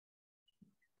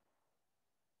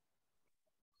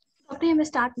Doctor, you may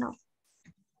start now.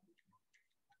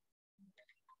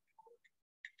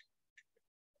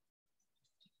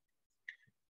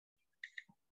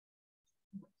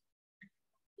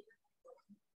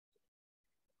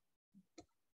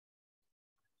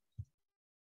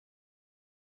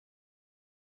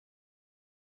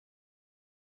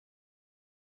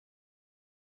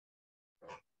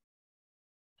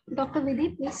 Dr.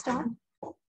 Vidhi, please start.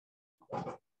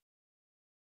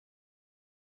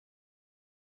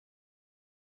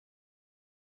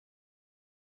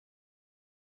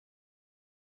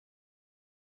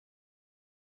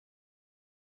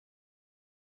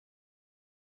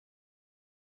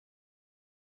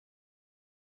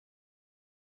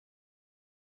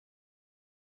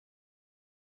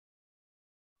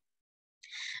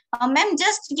 Ma'am,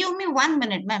 just give me 1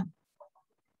 minute, ma'am.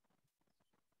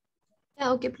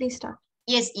 Yeah, okay, please start.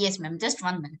 Yes, ma'am. Just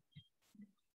 1 minute.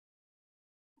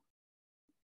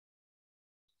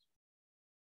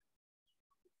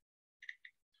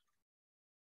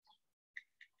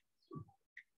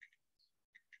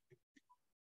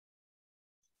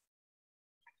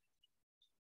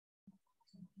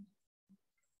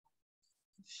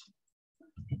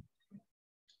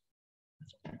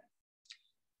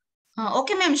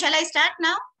 Okay, ma'am. Shall I start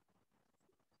now?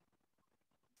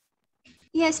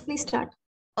 Yes, please start.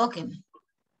 Okay.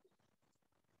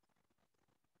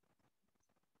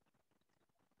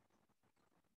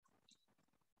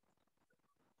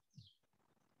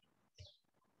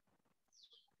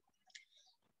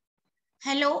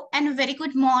 Hello and very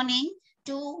good morning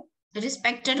to the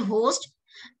respected host,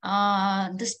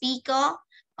 the speaker,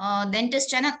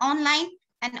 DentistChannel.Online,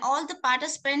 and all the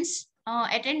participants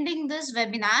attending this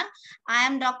webinar. I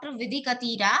am Dr. Vidhi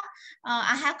Katira.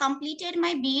 I have completed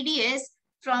my BDS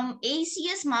from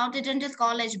ACS Dental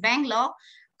College, Bangalore,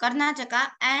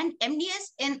 Karnataka, and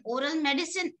MDS in Oral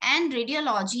Medicine and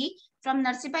Radiology from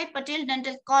Narsibhai Patel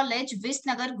Dental College,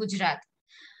 Visnagar, Gujarat.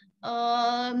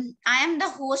 I am the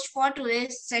host for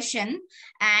today's session,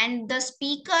 and the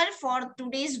speaker for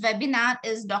today's webinar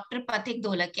is Dr. Pathik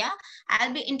Dholakia.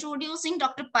 I'll be introducing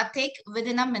Dr. Pathik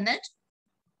within a minute.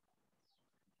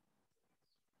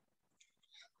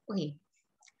 Okay.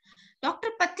 Dr.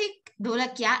 Pathik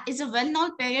Dholakia is a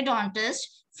well-known periodontist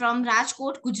from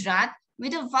Rajkot, Gujarat,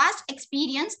 with a vast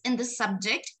experience in this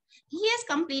subject. He has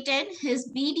completed his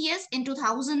BDS in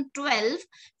 2012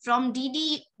 from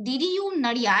DDU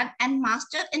Nadiad and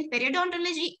Master in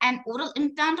Periodontology and Oral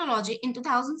Implantology in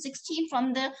 2016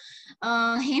 from the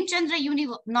Hemchandra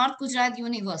North Gujarat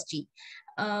University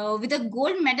with a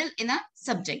gold medal in a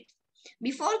subject.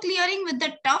 Before clearing with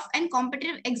the tough and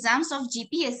competitive exams of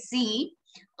GPSC,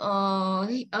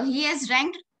 he has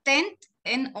ranked 10th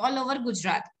in all over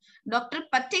Gujarat. Dr.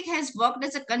 Pathik has worked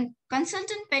as a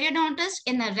consultant periodontist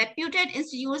in a reputed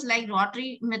institutes like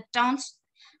Rotary Midtowns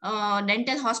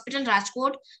Dental Hospital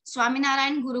Rajkot,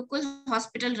 Swaminarayan Gurukul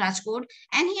Hospital Rajkot,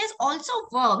 and he has also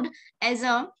worked as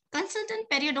a consultant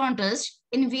periodontist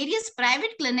in various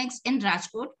private clinics in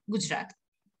Rajkot, Gujarat.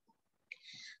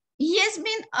 He has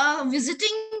been a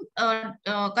visiting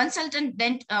consultant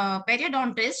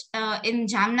periodontist in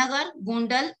Jamnagar,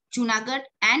 Gondal, Junagadh,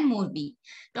 and Morbi.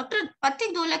 Dr.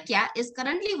 Pathik Dholakia is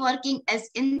currently working as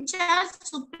in-charge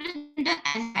superintendent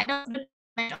and head of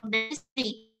department of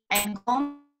dentistry at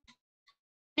government.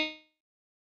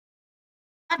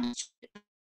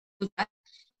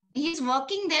 He is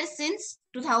working there since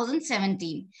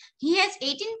 2017. He has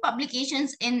 8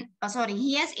 publications in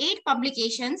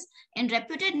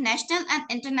reputed national and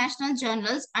international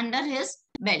journals under his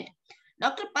belt.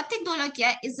 Dr. Pathik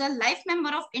Dholakia is a life member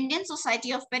of Indian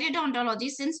Society of Periodontology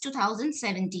since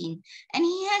 2017, and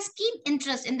he has keen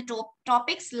interest in the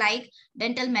topics like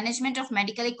dental management of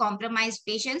medically compromised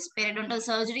patients, periodontal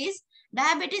surgeries,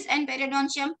 diabetes and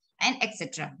periodontium, and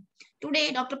etc.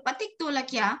 Today, Dr. Pathik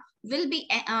Dholakia will be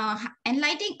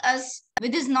enlightening us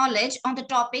with his knowledge on the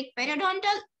topic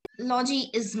periodontology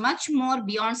is much more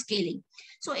beyond scaling.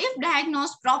 So if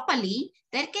diagnosed properly,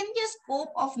 there can be a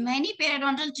scope of many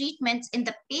periodontal treatments in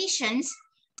the patients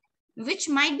which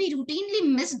might be routinely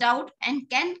missed out and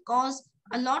can cause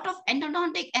a lot of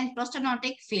endodontic and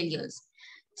prosthodontic failures.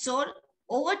 So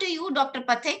over to you, Dr.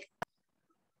 Pathik.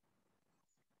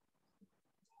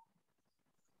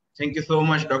 Thank you so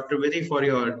much, Dr. Vidhi, for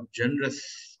your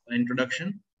generous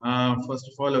introduction. First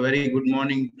of all, a very good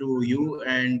morning to you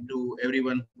and to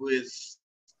everyone who has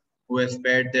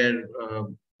spared their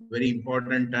very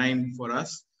important time for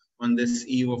us on this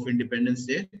eve of Independence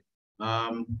Day.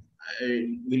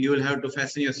 You will have to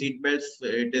fasten your seatbelts.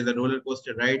 It is a roller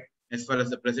coaster ride as far as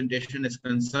the presentation is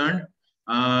concerned.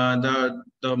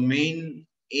 The main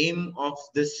aim of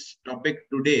this topic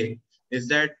today is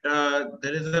that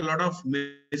there is a lot of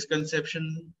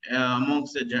misconception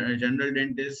amongst the general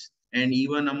dentists and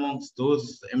even amongst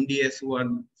those MDS who are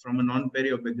from a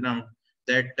non-perio background,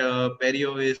 that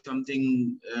perio is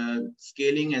something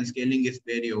scaling and scaling is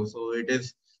perio. So it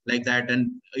is like that.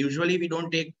 And usually we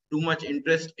don't take too much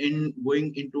interest in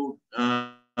going into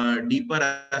deeper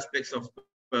aspects of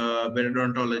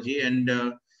periodontology, and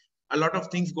a lot of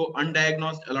things go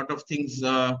undiagnosed, a lot of things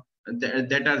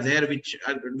that are there which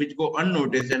go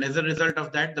unnoticed, and as a result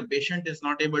of that the patient is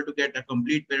not able to get a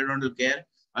complete periodontal care,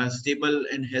 a stable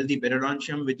and healthy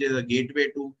periodontium, which is a gateway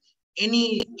to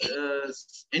any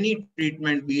any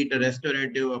treatment, be it a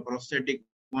restorative or prosthetic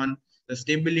one. The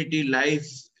stability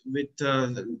lies with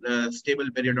stable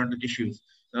periodontal tissues.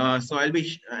 So I'll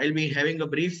be having a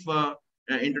brief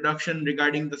introduction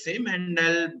regarding the same, and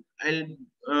I'll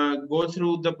go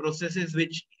through the processes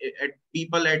which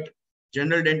people at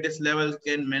general dentist level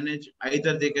can manage.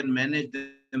 Either they can manage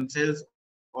themselves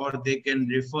or they can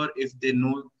refer if they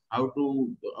know how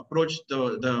to approach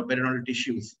the periodontal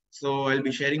tissues. So I'll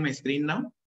be sharing my screen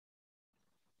now.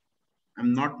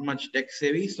 I'm not much tech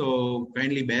savvy, so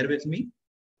kindly bear with me.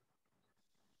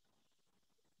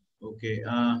 Okay.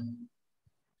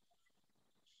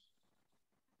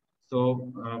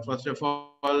 First of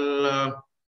all,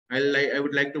 I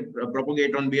would like to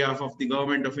propagate on behalf of the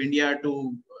government of India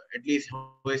to at least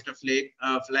hoist a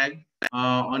flag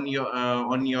on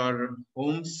your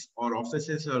homes or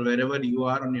offices or wherever you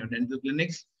are on your dental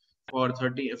clinics for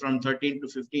from 13th to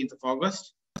 15th of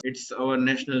August. It's our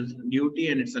national duty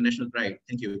and it's a national pride.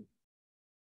 Thank you.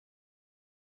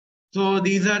 So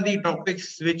these are the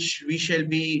topics which we shall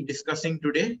be discussing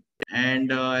today,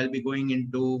 and I'll be going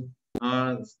into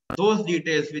those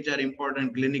details which are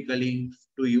important clinically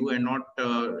to you and not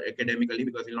academically,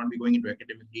 because we'll not be going into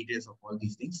academic details of all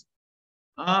these things.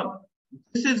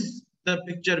 This is the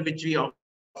picture which we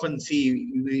often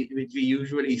see, which we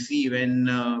usually see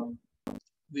when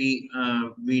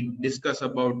we discuss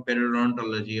about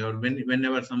periodontology, or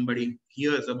whenever somebody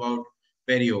hears about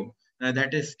perio.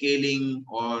 That is scaling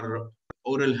or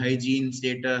oral hygiene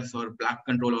status or plaque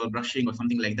control or brushing or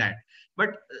something like that.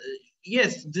 But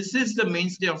yes, this is the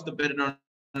mainstay of the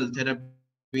periodontal therapy.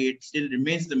 It still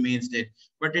remains the mainstay,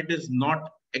 but it is not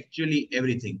actually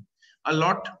everything. A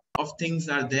lot of things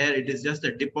are there. It is just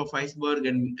the tip of iceberg,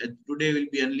 and today we'll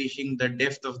be unleashing the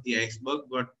depth of the iceberg,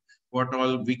 but what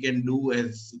all we can do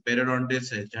as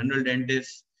periodontists, as general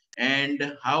dentists,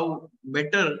 and how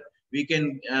better we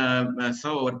can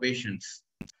serve our patients.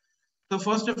 So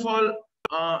first of all,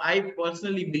 I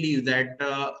personally believe that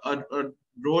a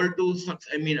road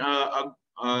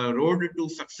to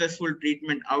successful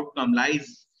treatment outcome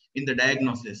lies in the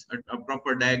diagnosis, a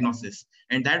proper diagnosis,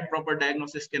 and that proper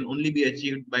diagnosis can only be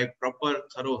achieved by proper,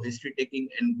 thorough history taking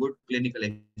and good clinical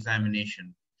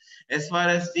examination. As far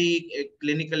as the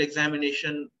clinical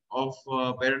examination of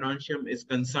periodontium is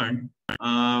concerned,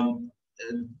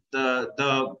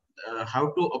 how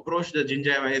to approach the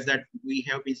gingiva is that we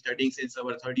have been studying since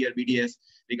our third year BDS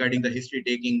regarding the history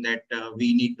taking, that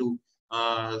we need to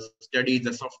study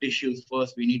the soft tissues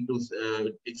first. We need to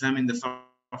examine the soft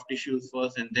tissues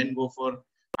first and then go for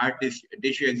hard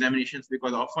tissue examinations,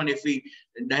 because often if we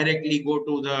directly go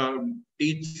to the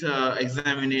teeth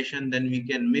examination, then we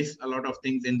can miss a lot of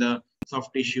things in the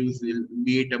soft tissues,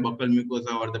 be it a buccal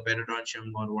mucosa or the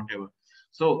periodontium or whatever.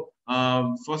 So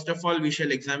first of all, we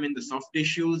shall examine the soft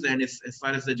tissues, and as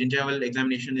far as the gingival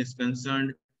examination is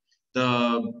concerned,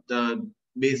 the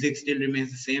basic still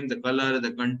remains the same: the color,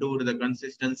 the contour, the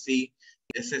consistency,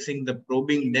 assessing the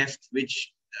probing depth,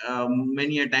 which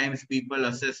many a times people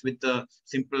assess with a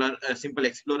simple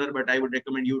explorer, but I would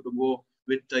recommend you to go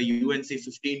with the UNC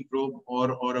 15 probe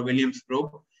or a Williams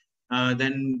probe.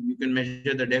 Then you can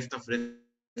measure the depth of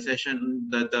recession,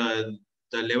 the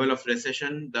level of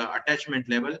recession, the attachment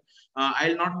level.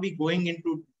 I'll not be going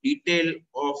into detail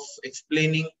of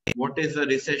explaining what is a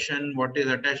recession, what is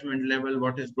attachment level,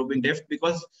 what is probing depth,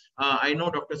 because I know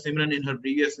Dr. Simran in her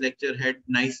previous lecture had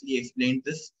nicely explained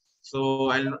this. So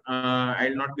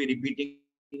I'll not be repeating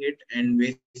it and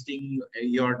wasting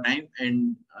your time,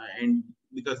 and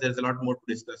because there's a lot more to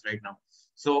discuss right now.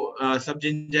 So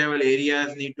subgingival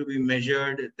areas need to be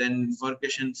measured. Then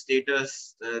furcation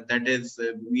status, that is,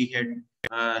 we had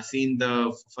seen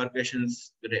the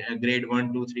furcations grade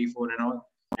 1, 2, 3, 4 and all.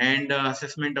 And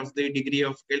assessment of the degree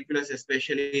of calculus,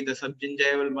 especially the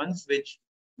subgingival ones, which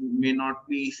may not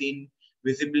be seen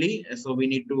visibly. So we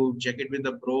need to check it with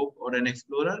a probe or an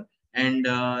explorer, and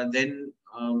then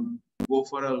go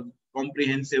for a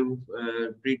comprehensive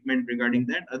treatment regarding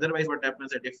that. Otherwise, what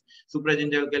happens that if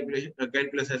supragingival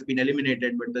calculus has been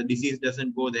eliminated, but the disease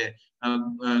doesn't go there,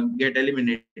 get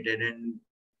eliminated, and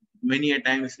many a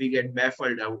times we get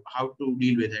baffled how to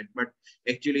deal with it. But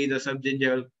actually, the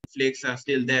subgingival flakes are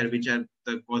still there, which are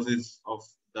the causes of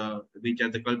which are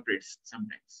the culprits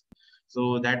sometimes.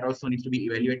 So that also needs to be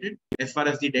evaluated. As far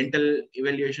as the dental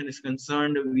evaluation is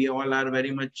concerned, we all are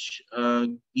very much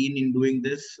keen in doing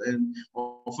this and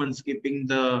often skipping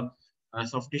the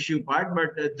soft tissue part.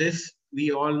 But this,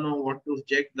 we all know what to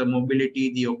check: the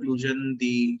mobility, the occlusion,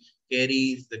 the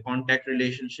caries, the contact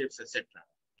relationships, etc.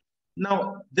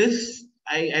 Now, this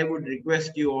I would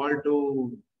request you all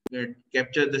to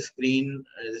capture the screen.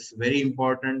 It's very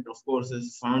important. Of course,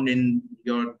 is found in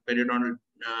your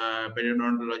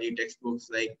periodontology textbooks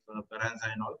like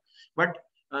Carranza and all. But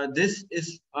this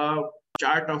is a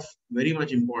chart of very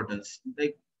much importance.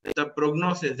 Like the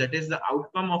prognosis, that is the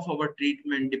outcome of our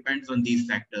treatment, depends on these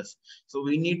factors. So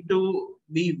we need to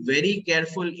be very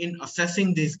careful in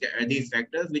assessing these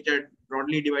factors, which are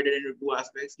broadly divided into two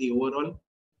aspects: the overall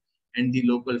and the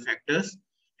local factors.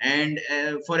 And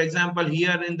for example,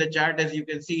 here in the chart, as you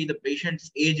can see, the patient's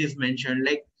age is mentioned.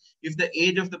 Like if the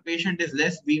age of the patient is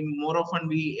less, we more often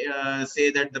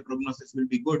say that the prognosis will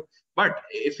be good. But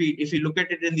if we look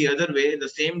at it in the other way, the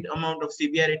same amount of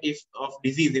severity of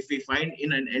disease, if we find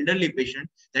in an elderly patient,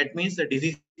 that means the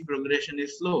disease progression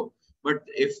is slow. But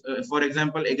if, for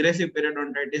example, aggressive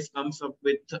periodontitis comes up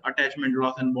with attachment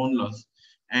loss and bone loss,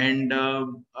 and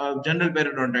general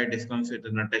periodontitis comes with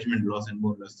an attachment loss and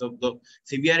bone loss. So the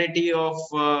severity of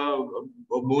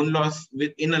bone loss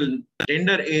within a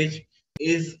tender age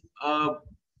is a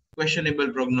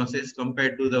questionable prognosis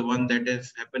compared to the one that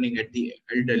is happening at the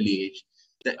elderly age.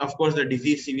 Of course, the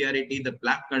disease severity, the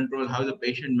plaque control, how the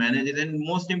patient manages, and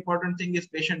most important thing is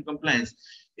patient compliance.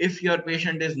 If your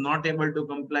patient is not able to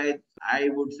comply, I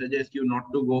would suggest you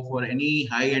not to go for any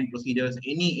high-end procedures,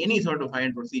 any sort of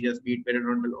high-end procedures, be it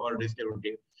periodontal or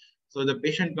restorative. So the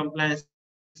patient compliance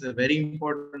is a very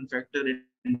important factor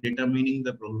in determining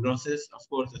the prognosis. Of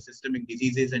course, the systemic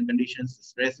diseases and conditions, the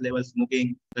stress level,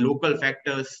 smoking, the local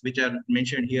factors which are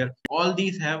mentioned here, all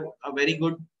these have a very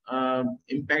good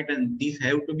impact, and these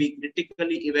have to be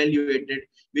critically evaluated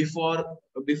before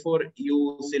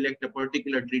you select a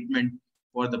particular treatment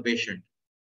for the patient.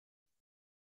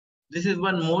 This is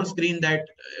one more screen that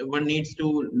one needs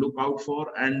to look out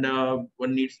for, and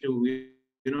one needs to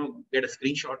get a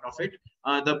screenshot of it.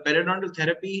 The periodontal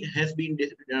therapy has been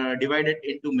divided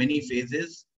into many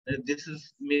phases. This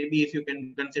is maybe, if you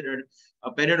can consider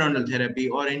a periodontal therapy,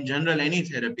 or in general any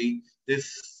therapy,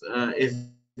 this is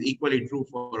equally true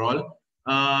for all.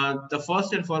 The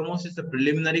first and foremost is the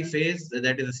preliminary phase,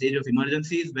 that is a stage of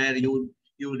emergencies, where you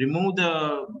remove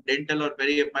the dental or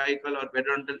periapical or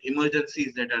periodontal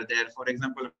emergencies that are there. For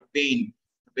example, pain.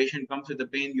 The patient comes with the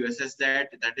pain, you assess that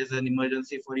is an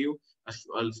emergency for you. A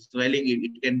swelling,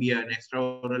 it can be an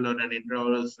extraoral or an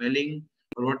intraoral swelling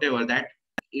or whatever. That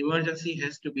emergency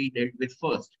has to be dealt with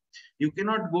first. You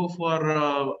cannot go for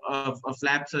a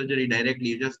flap surgery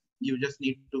directly. You just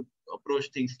need to approach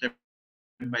things step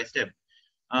by step.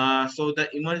 So the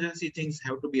emergency things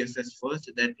have to be assessed first.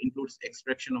 That includes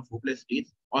extraction of hopeless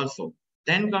teeth also.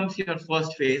 Then comes your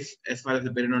first phase as far as the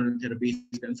periodontal therapy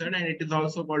is concerned, and it is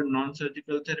also called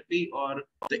non-surgical therapy, or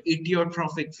the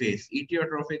etiotrophic phase.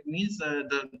 Etiotrophic means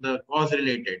the cause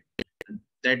related.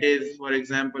 That is, for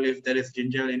example, if there is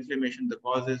gingival inflammation, the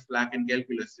cause is plaque and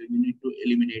calculus, so you need to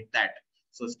eliminate that.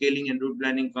 So scaling and root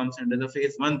planning comes under the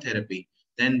phase 1 therapy.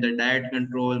 Then the diet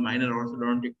control, minor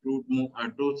orthodontic tooth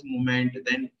movement,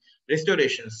 then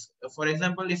restorations. For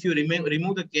example, if you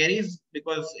remove the caries,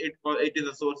 because it is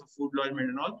a source of food lodgement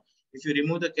and all, if you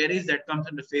remove the caries, that comes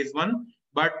under phase 1.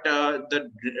 But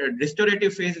the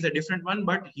restorative phase is a different one.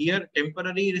 But here,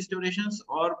 temporary restorations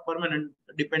or permanent,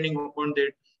 depending upon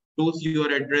the tools you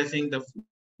are addressing,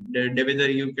 whether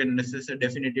you can assess a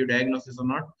definitive diagnosis or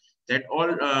not, that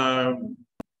all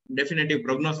definitive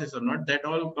prognosis or not, that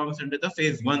all comes under the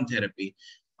phase 1 therapy.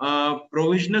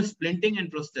 Provisional splinting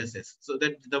and prosthesis. So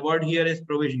that the word here is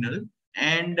provisional,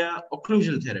 and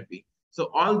occlusional therapy. So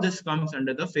all this comes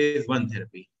under the phase 1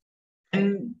 therapy.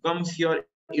 Then comes your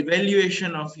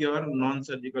evaluation of your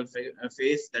non-surgical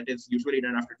phase, that is usually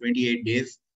done after 28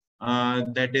 days.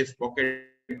 That is pocket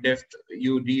depth.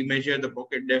 You remeasure the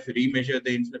pocket depth, remeasure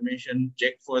the inflammation,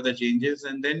 check for the changes,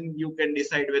 and then you can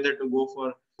decide whether to go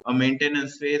for a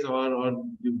maintenance phase, or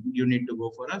you need to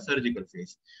go for a surgical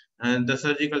phase. And the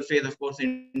surgical phase, of course,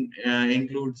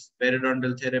 includes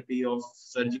periodontal therapy of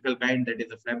surgical kind, that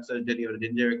is a flap surgery or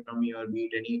gingivectomy, or be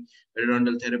it any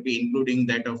periodontal therapy, including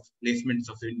that of placements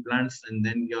of implants. And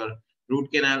then your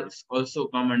root canals also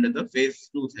come under the phase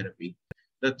 2 therapy.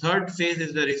 The third phase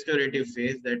is the restorative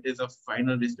phase, that is of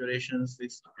final restorations,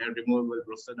 fixed and removable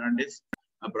prosthodontics,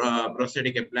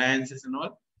 prosthetic appliances and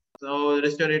all. So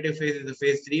restorative phase is the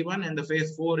phase 3 one, and the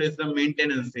phase 4 is the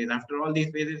maintenance phase. After all these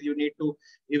phases, you need to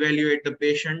evaluate the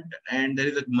patient, and there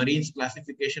is a Marines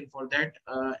classification for that,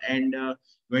 and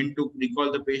when to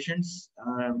recall the patients,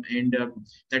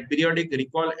 that periodic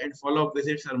recall and follow-up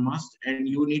visits are must, and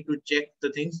you need to check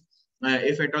the things.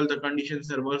 If at all the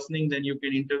conditions are worsening, then you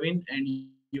can intervene and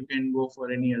you can go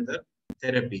for any other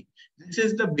therapy. This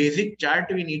is the basic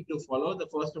chart we need to follow. The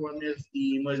first one is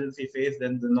the emergency phase,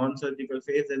 then the non-surgical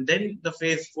phase, and then the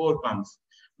phase 4 comes,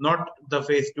 not the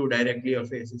phase 2 directly or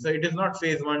phase. So it is not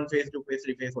phase 1, phase 2, phase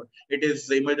 3, phase 4. It is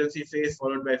the emergency phase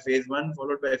followed by phase 1,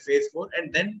 followed by phase 4,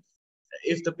 and then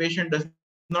if the patient does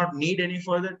not need any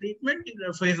further treatment,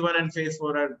 phase 1 and phase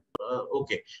 4 are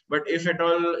okay. But if at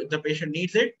all the patient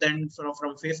needs it, then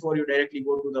from phase 4 you directly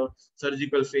go to the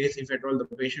surgical phase. If at all the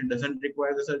patient doesn't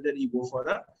require the surgery, you go for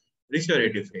a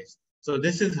restorative phase. So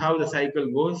this is how the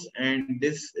cycle goes, and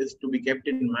this is to be kept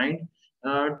in mind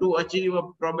to achieve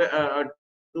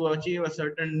a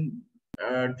certain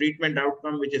treatment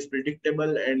outcome which is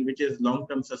predictable and which is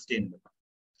long-term sustainable.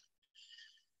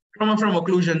 Trauma from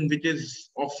occlusion, which is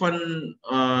often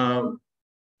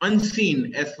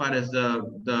unseen as far as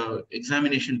the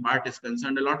examination part is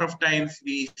concerned. A lot of times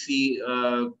we see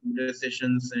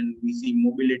recessions and we see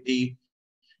mobility,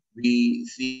 we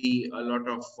see a lot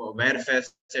of wear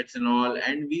facets and all,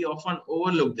 and we often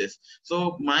overlook this.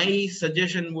 So my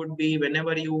suggestion would be,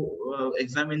 whenever you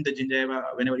examine the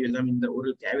gingiva, whenever you examine the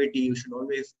oral cavity, you should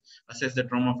always assess the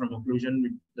trauma from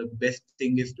occlusion. The best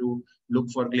thing is to look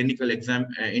for clinical exam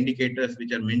indicators,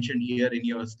 which are mentioned here in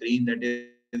your screen. That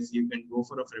is, you can go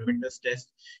for a Frementus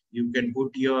test. You can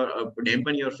put your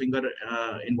dampen your finger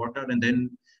in water, and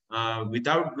then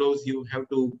without gloves, you have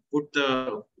to put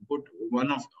one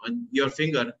of your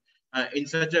finger in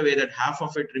such a way that half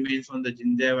of it remains on the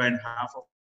gingiva and half of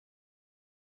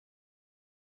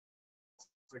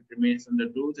it remains on the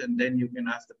tooth, and then you can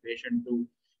ask the patient to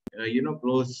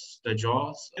close the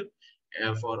jaws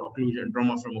for occlusion,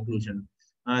 trauma from occlusion.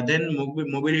 Then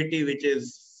mobility, which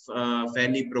is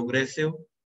fairly progressive.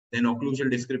 Then occlusal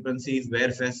discrepancies,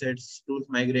 wear facets, tooth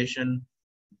migration,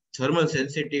 thermal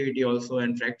sensitivity also,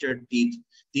 and fractured teeth.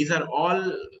 These are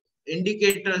all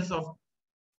indicators of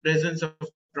presence of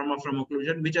trauma from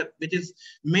occlusion, which is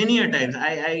many a times.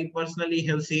 I personally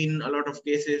have seen a lot of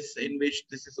cases in which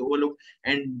this is overlooked,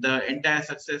 and the entire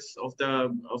success of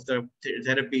the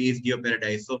therapy is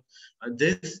jeopardized. So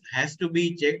this has to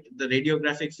be checked. The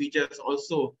radiographic features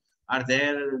also are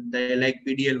there. They like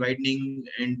PDL widening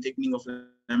and thickening of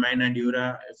lamina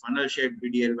dura, funnel-shaped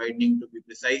PDL widening to be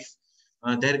precise.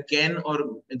 There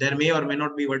may or may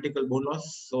not be vertical bone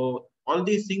loss. So all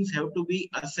these things have to be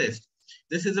assessed.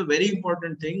 This is a very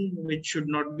important thing which should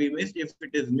not be missed. If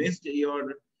it is missed,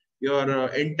 your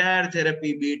entire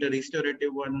therapy, be it a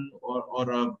restorative one or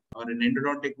an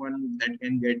endodontic one, that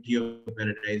can get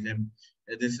jeopardized.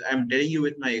 I'm telling you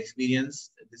with my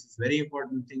experience, this is very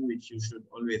important thing which you should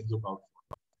always look out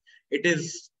for. It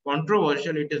is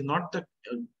controversial. It is not the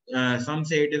some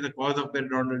say it is a cause of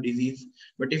periodontal disease,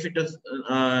 but if it is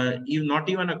not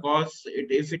even a cause,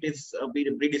 if it is a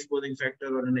predisposing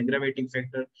factor or an aggravating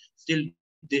factor, still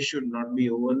this should not be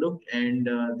overlooked, and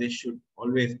this should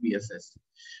always be assessed.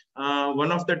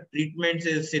 One of the treatments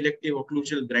is selective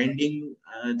occlusal grinding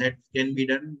that can be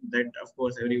done. That, of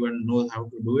course, everyone knows how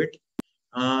to do it.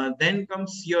 Then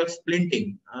comes your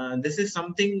splinting. This is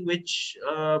something which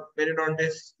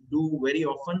periodontists do very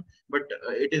often, but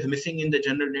it is missing in the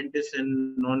general dentists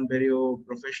and non-perio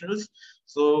professionals.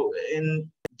 So in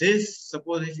this,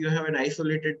 suppose if you have an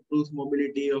isolated tooth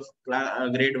mobility of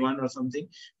grade 1 or something,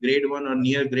 grade 1 or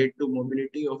near grade 2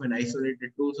 mobility of an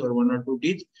isolated tooth or 1 or 2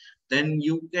 teeth, then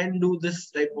you can do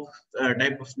this type of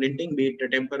splinting, be it a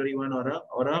temporary one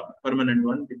or a permanent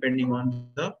one, depending on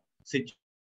the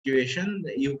situation.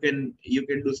 You can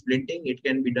do splinting. It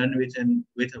can be done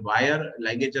with a wire,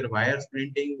 ligature wire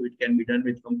splinting, which can be done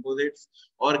with composites,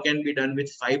 or can be done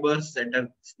with fibers that are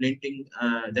splinting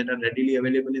that are readily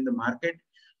available in the market.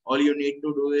 All you need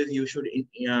to do is you should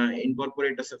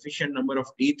incorporate a sufficient number of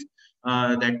teeth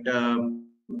that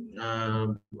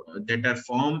are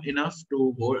firm enough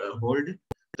to hold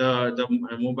the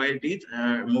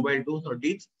mobile tooth or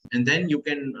teeth, and then you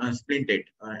can splint it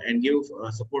and give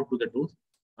support to the tooth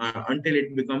until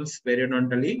it becomes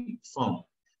periodontally firm.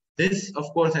 This, of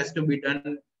course, has to be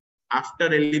done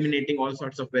after eliminating all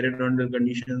sorts of periodontal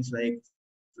conditions like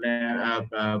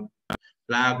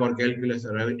plaque or calculus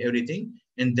or everything,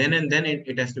 and then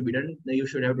it has to be done. You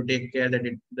should have to take care that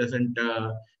it doesn't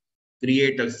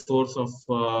create a source of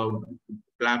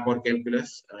plaque or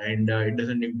calculus, and it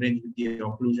doesn't infringe with the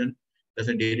occlusion,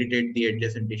 doesn't irritate the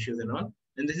adjacent tissues and all.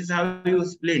 And this is how you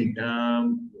splint,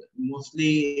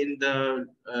 mostly in the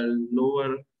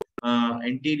lower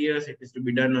anteriors. It is to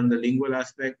be done on the lingual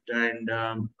aspect, and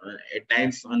at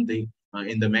times on the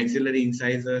in the maxillary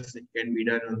incisors, it can be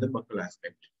done on the buccal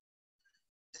aspect.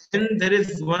 Then there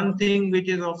is one thing which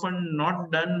is often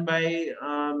not done by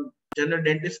general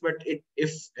dentists, but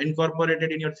if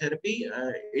incorporated in your therapy,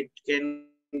 it can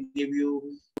give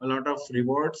you a lot of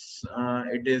rewards.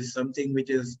 It is something which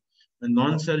is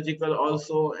non-surgical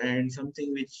also, and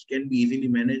something which can be easily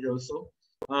managed also.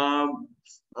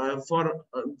 For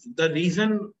the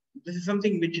reason, this is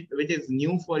something which is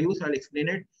new for you, so I'll explain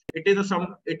it. It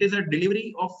is a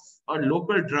delivery of a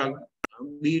local drug,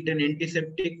 be it an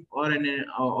antiseptic or an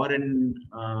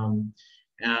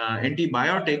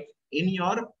antibiotic, in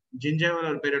your gingival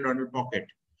or periodontal pocket.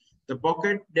 The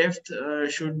pocket depth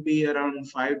should be around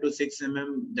 5 to 6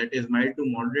 mm. That is mild to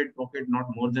moderate pocket, not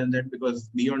more than that, because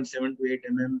beyond 7 to 8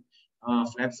 mm,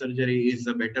 flap surgery is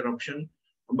a better option.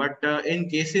 But in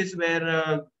cases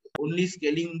where only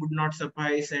scaling would not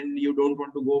suffice, and you don't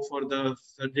want to go for the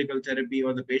surgical therapy,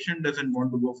 or the patient doesn't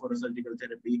want to go for a surgical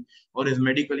therapy, or is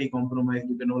medically compromised,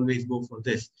 you can always go for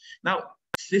this. Now,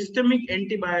 systemic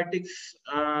antibiotics,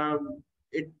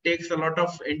 it takes a lot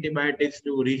of antibiotics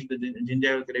to reach the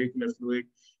gingival clavicular fluid.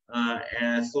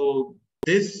 So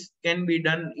this can be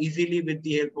done easily with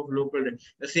the help of local.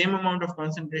 The same amount of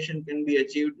concentration can be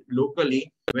achieved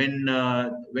locally when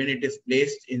it is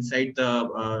placed inside the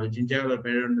gingival or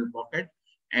periodontal pocket.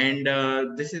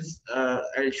 And this is,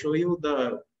 I'll show you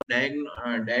the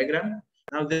diagram.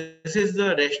 Now, this is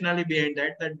the rationale behind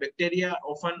that bacteria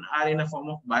often are in a form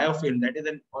of biofilm, that is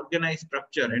an organized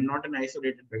structure and not an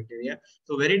isolated bacteria.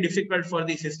 So very difficult for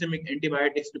the systemic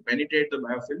antibiotics to penetrate the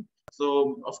biofilm.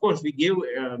 So, of course, we give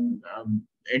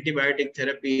antibiotic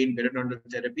therapy in periodontal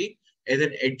therapy as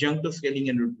an adjunct to scaling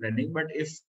and root planning. But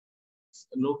if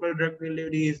local drug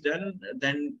delivery is done,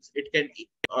 then it can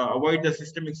avoid the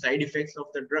systemic side effects of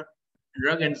the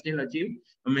drug and still achieve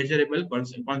a measurable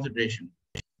concentration.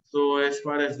 So as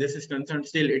far as this is concerned,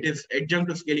 still it is adjunct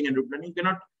to scaling and root planning. You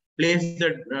cannot place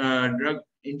the drug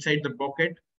inside the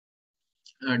pocket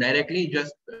directly.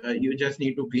 You just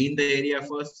need to clean the area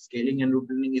first. Scaling and root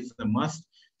planning is a must.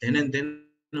 Then and then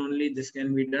only this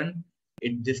can be done.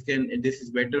 This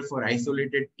is better for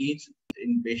isolated teeth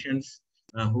in patients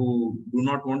who do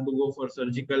not want to go for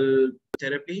surgical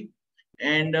therapy,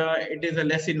 and it is a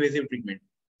less invasive treatment.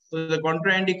 So the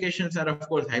contraindications are, of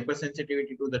course,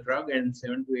 hypersensitivity to the drug and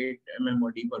 7 to 8 mm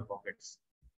or deeper pockets.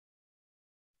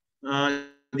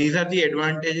 These are the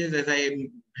advantages, as I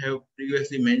have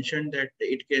previously mentioned, that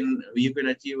you can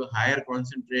achieve a higher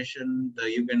concentration,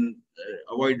 you can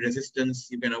avoid resistance,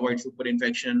 you can avoid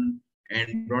superinfection,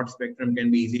 and broad spectrum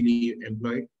can be easily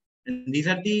employed. And these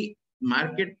are the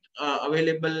market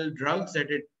available drugs, that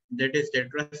is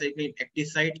tetracycline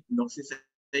acticite,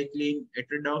 doxycycline,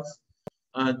 etridox.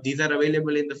 These are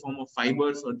available in the form of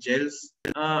fibers or gels.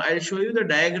 I'll show you the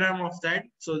diagram of that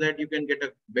so that you can get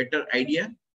a better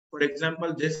idea. For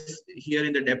example, this here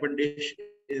in the Depon dish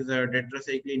is a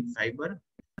tetracycline fiber.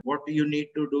 What you need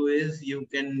to do is, you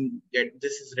can get,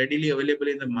 this is readily available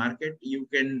in the market. You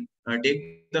can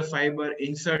take the fiber,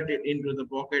 insert it into the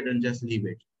pocket, and just leave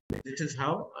it. This is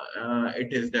how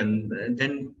it is done. And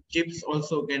then chips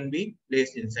also can be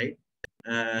placed inside,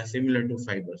 similar to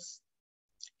fibers.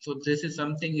 So this is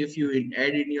something, if you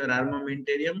add in your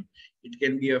armamentarium, it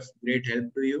can be of great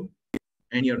help to you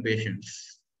and your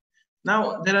patients.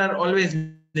 Now, there are always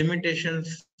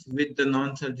limitations with the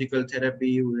non-surgical therapy.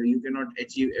 You cannot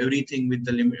achieve everything with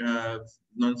the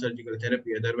non-surgical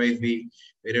therapy. Otherwise,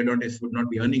 periodontists would not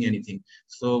be earning anything.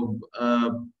 So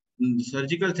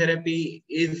surgical therapy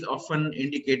is often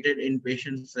indicated in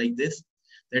patients like this.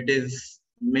 That is,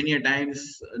 many a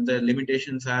times the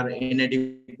limitations are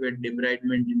inadequate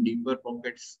debridement in deeper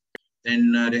pockets.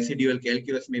 Then residual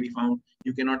calculus may be found.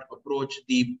 You cannot approach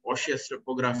the osseous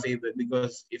topography,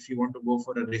 because if you want to go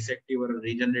for a resective or a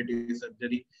regenerative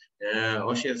surgery,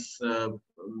 osseous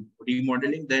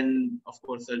remodeling, then of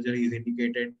course surgery is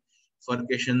indicated.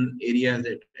 Furcation areas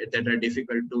that are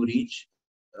difficult to reach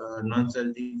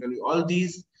non-surgically. All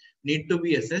these need to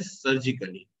be assessed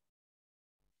surgically.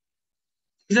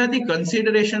 These are the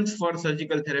considerations for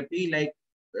surgical therapy, like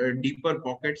deeper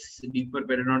pockets, deeper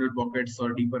periodontal pockets,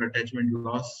 or deeper attachment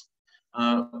loss,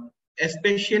 uh,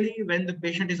 especially when the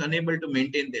patient is unable to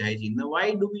maintain the hygiene. Now,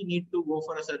 why do we need to go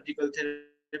for a surgical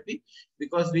therapy?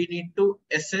 Because we need to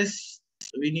assess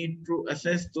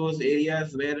those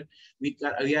areas where we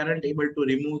aren't able to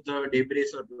remove the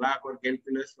debris or plaque or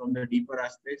calculus from the deeper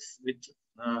aspects with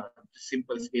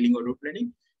simple scaling or root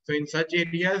planing. So in such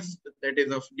areas that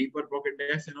is of deeper pocket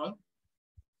depths and all,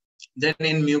 then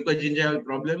in mucogingival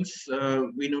problems,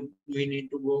 we need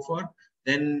to go for.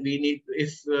 Then we need,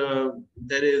 if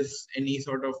there is any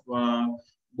sort of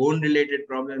bone-related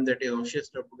problem, that is osseous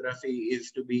topography,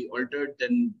 is to be altered,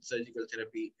 then surgical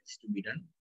therapy is to be done.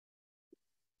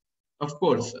 Of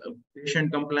course,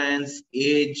 patient compliance,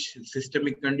 age,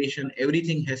 systemic condition,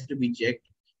 everything has to be checked.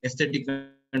 Aesthetic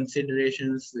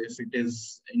considerations, if it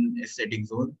is in aesthetic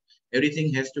zone,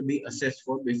 everything has to be assessed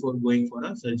for before going for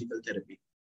a surgical therapy.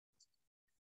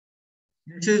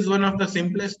 This is one of the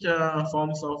simplest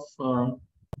forms of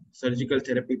surgical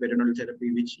therapy, periodontal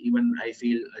therapy, which even I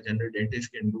feel a general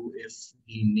dentist can do if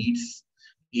he needs.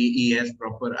 He has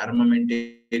proper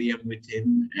armamentarium with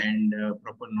him and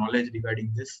proper knowledge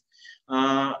regarding this.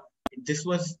 This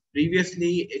was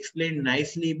previously explained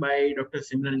nicely by Dr.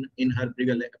 Simran in her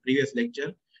previous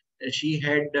lecture. She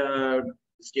had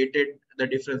stated the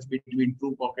difference between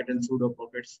true pocket and pseudo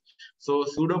pockets. So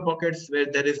pseudo pockets where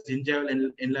there is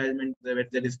gingival enlargement, where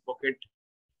there is pocket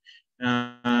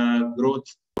growth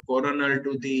coronal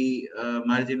to the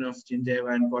margin of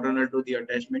gingiva and coronal to the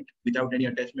attachment without any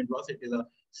attachment loss, it is a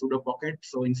pseudo pocket.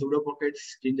 So in pseudo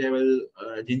pockets,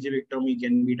 gingivectomy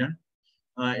can be done.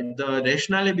 The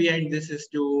rationale behind this is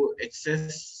to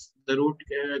access the root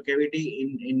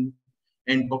cavity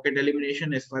and pocket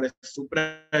elimination as far as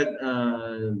supra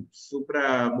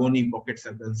bony pockets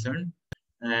are concerned,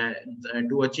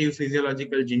 to achieve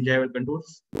physiological gingival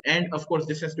contours. And of course,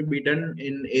 this has to be done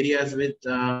in areas with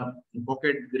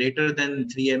pocket greater than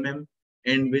 3 mm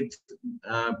and with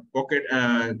pocket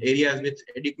areas with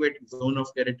adequate zone of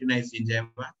keratinized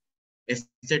gingiva.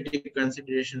 Aesthetic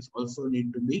considerations also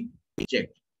need to be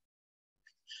checked.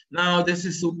 Now, this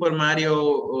is Super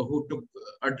Mario who took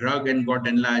a drug and got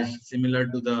enlarged, similar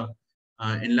to the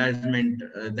enlargement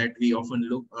that we often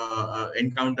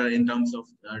encounter in terms of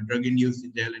drug-induced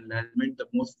gingival enlargement. The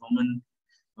most common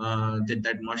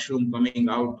that mushroom coming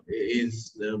out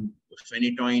is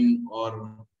phenytoin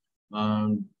or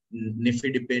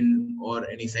nifedipine or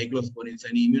any cyclosporin,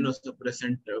 any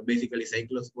immunosuppressant, basically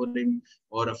cyclosporin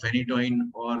or a phenytoin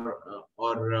or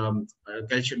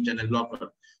calcium channel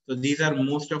blocker. So these are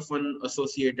most often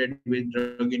associated with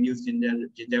drug-induced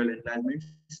gingival enlargements.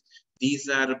 These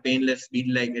are painless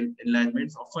bead-like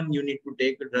enlargements. Often you need to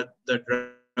take the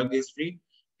drug history,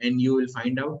 and you will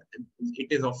find out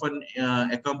it is often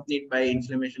accompanied by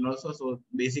inflammation also. So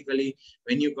basically,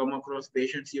 when you come across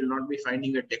patients, you'll not be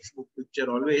finding a textbook picture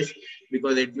always,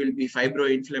 because it will be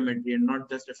fibro-inflammatory and not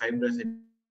just a fibrous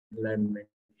enlargement.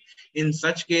 In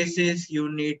such cases,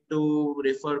 you need to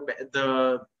refer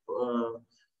the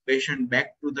patient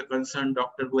back to the concerned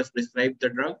doctor who has prescribed the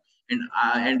drug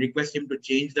and request him to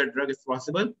change the drug if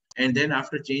possible. And then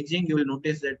after changing, you will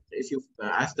notice that if you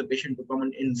ask the patient to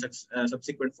come in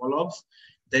subsequent follow-ups,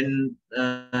 then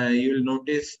you will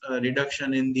notice a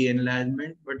reduction in the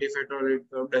enlargement. But if at all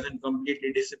it doesn't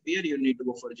completely disappear, you need to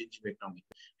go for a gingivectomy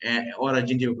or a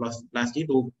gingivoplasty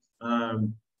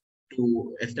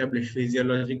to establish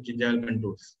physiologic gingival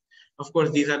contours. Of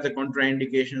course, these are the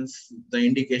contraindications. The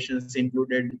indications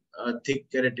included thick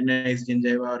keratinized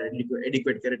gingiva or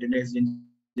adequate keratinized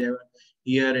gingiva.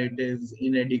 Here it is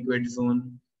inadequate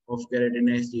zone of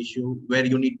keratinized tissue where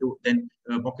you need to then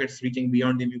pockets reaching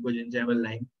beyond the mucogingival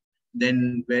line.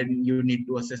 Then when you need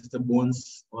to assess the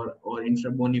bones or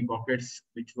intrabony pockets,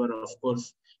 which were of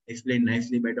course explained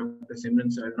nicely by Dr.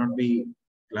 Simran. So I will not be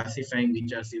classifying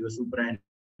which are supra and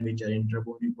which are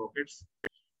intrabony pockets.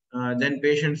 Then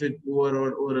patients with poor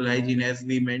or oral hygiene, as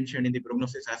we mentioned in the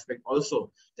prognosis aspect also,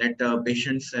 that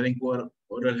patients having poor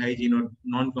oral hygiene or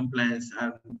non-compliance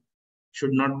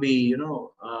should not be,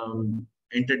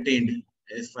 entertained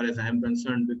as far as I am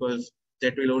concerned, because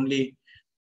that will only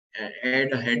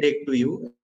add a headache to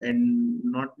you and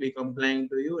not be complying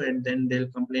to you, and then they'll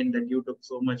complain that you took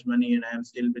so much money and I am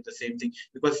still with the same thing.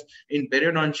 Because in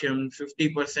periodontium,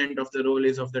 50% of the role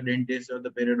is of the dentist or the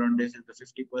periodontist, and the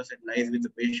 50% lies with the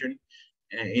patient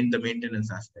in the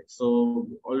maintenance aspect. So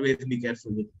always be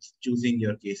careful with choosing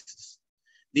your cases.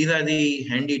 These are the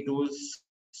handy tools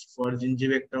for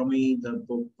gingivectomy, the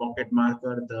pocket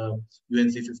marker, the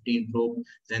UNC-15 probe,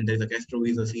 then there's a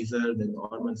Castrovisa Caesar, then the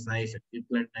Orban's knife,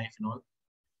 Kirkland knife and all.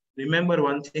 Remember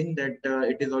one thing, that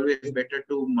it is always better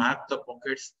to mark the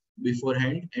pockets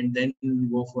beforehand and then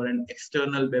go for an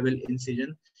external bevel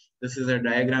incision. This is a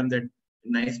diagram that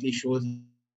nicely shows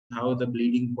how the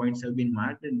bleeding points have been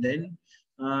marked, and then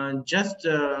just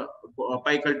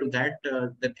apical to that,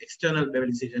 that external bevel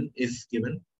incision is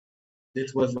given.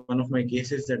 This was one of my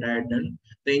cases that I had done.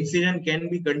 The incision can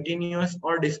be continuous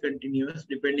or discontinuous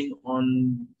depending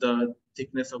on the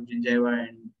thickness of gingiva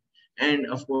and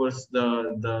of course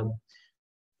the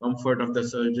comfort of the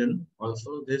surgeon.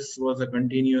 Also, this was a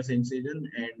continuous incision,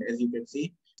 and as you can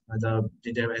see, the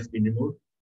gingiva has been removed.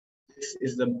 This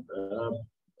is the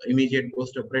immediate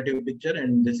post-operative picture,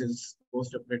 and this is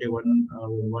post-operative 1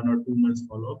 or 2 months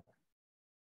follow-up.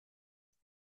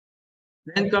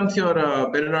 Then comes your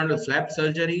periodontal flap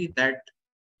surgery. That,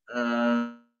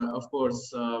 of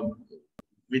course,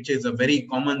 which is a very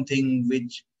common thing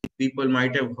which people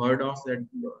might have heard of. That,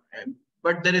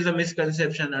 but there is a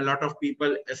misconception. A lot of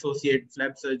people associate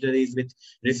flap surgeries with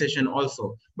recession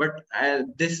also. But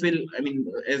this will, I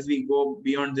mean, as we go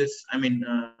beyond this, I mean,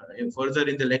 further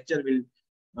in the lecture,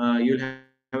 you'll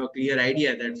have a clear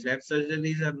idea that flap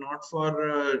surgeries are not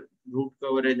for root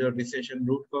coverage or recession.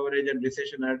 Root coverage and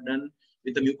recession are done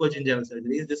with the mucogingival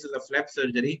surgeries. This is a flap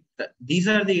surgery. These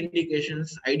are the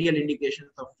indications, ideal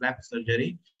indications of flap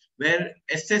surgery, where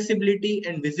accessibility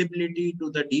and visibility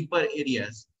to the deeper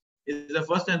areas is the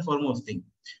first and foremost thing.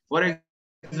 For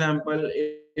example,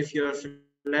 if your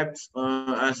flaps,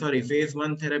 phase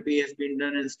 1 therapy has been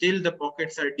done and still the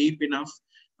pockets are deep enough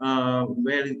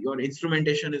where your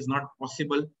instrumentation is not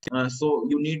possible, so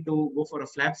you need to go for a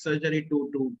flap surgery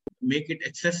to make it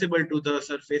accessible to the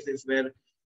surfaces where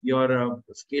your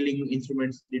scaling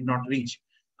instruments did not reach.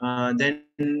 Then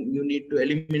you need to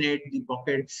eliminate the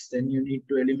pockets, then you need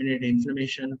to eliminate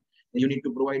inflammation, you need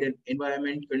to provide an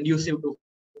environment conducive to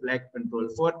plaque control.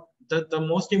 For the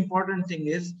most important thing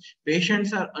is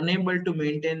patients are unable to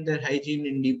maintain their hygiene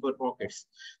in deeper pockets.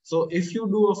 So if you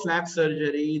do a flap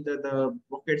surgery, the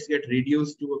pockets get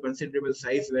reduced to a considerable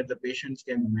size where the patients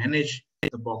can manage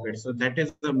the pockets. So that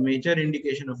is the major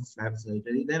indication of a flap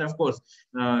surgery. Then of course,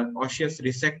 osseous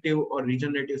resective or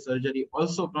regenerative surgery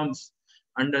also comes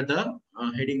under the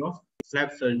heading of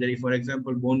flap surgery. For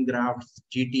example, bone grafts,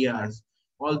 GTRs,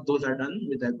 all those are done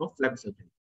with the help of flap surgery.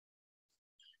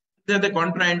 These are the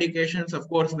contraindications. Of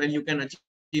course, when you can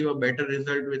achieve a better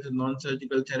result with a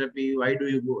non-surgical therapy, why do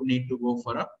you need to go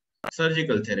for a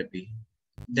surgical therapy?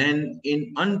 Then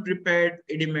in unprepared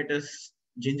edematous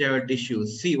gingival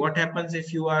tissues, see what happens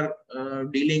if you are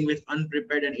dealing with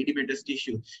unprepared and edematous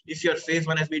tissue. If your phase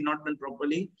 1 has not been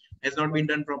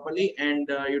done properly, and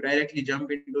you directly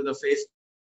jump into the phase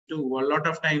 2, a lot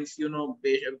of times, you know,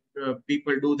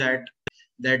 people do that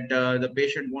the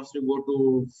patient wants to go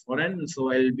to foreign,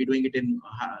 so I'll be doing it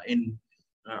in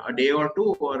a day or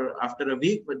two or after a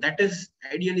week. But that is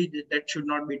ideally, that should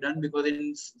not be done, because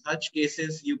in such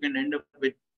cases you can end up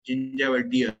with gingival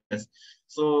tears.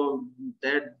 So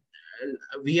that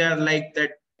we are like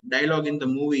that dialogue in the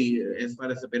movie as far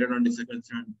as the periodontics is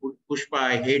concerned. Pushpa,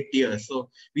 I hate tears. So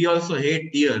we also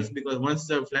hate tears, because once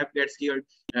the flap gets cured,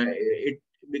 it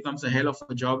becomes a hell of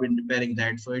a job in repairing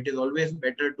that. So it is always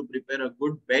better to prepare a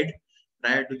good bed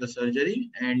prior to the surgery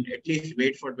and at least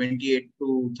wait for 28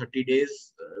 to 30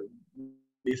 days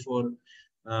before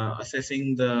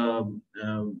assessing the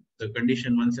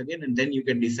condition once again, and then you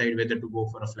can decide whether to go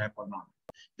for a flap or not.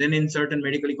 Then in certain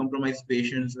medically compromised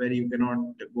patients where you cannot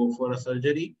go for a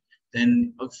surgery,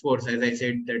 then of course, as I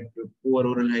said, that poor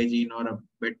oral hygiene or a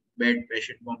bad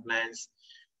patient compliance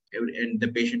and the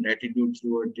patient attitude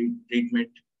toward treatment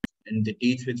and the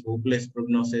teeth with hopeless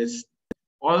prognosis,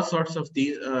 all sorts of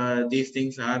these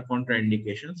things are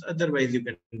contraindications. Otherwise, you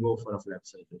can go for a flap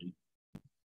surgery.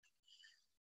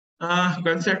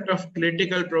 Concept of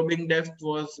critical probing depth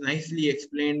was nicely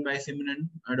explained by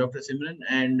Dr. Simran.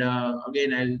 And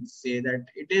again, I'll say that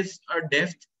it is a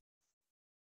depth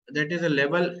that is a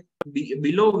level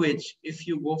below which, if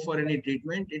you go for any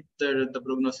treatment, the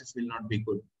prognosis will not be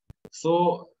good.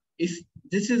 So if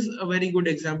this is a very good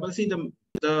example, see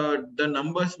the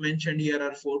numbers mentioned here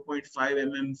are 4.5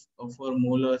 mm for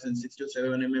molars and 6 to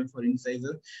 7 mm for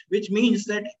incisors, which means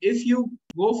that if you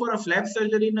go for a flap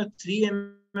surgery in a 3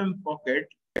 mm pocket,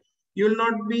 you will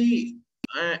not be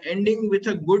ending with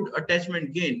a good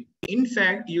attachment gain. In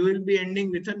fact, you will be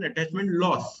ending with an attachment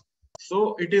loss.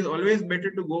 So it is always better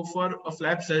to go for a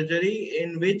flap surgery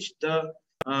in which the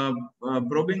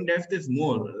probing depth is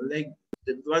more, like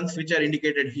the ones which are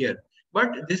indicated here.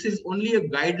 but this is only a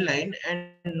guideline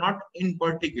and not in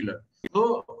particular.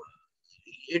 So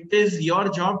it is your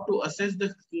job to assess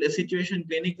the situation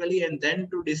clinically and then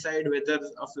to decide whether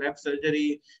a flap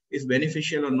surgery is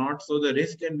beneficial or not. So the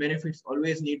risk and benefits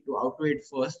always need to outweigh it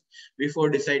first before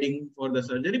deciding for the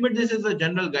surgery. But this is a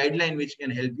general guideline which can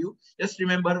help you. Just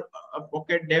remember, a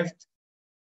pocket depth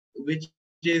which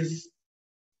is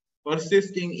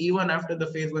persisting even after the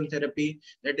phase 1 therapy,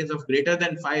 that is of greater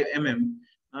than 5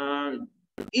 mm,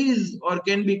 is or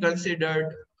can be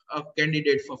considered a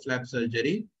candidate for flap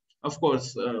surgery. Of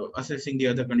course, assessing the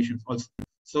other conditions also.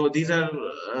 So these are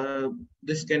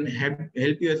this can help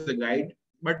you as a guide.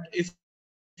 But if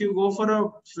you go for a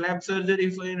flap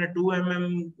surgery for in a 2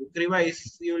 mm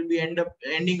crevice, you will be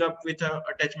ending up with a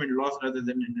attachment loss rather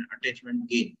than an attachment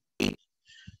gain.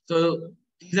 So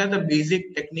these are the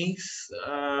basic techniques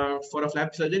for a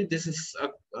flap surgery. This is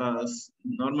a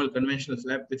normal conventional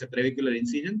flap with a clavicular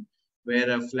incision where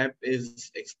a flap is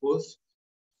exposed.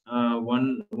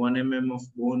 1 mm of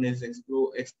bone is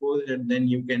exposed, and then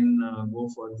you can go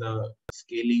for the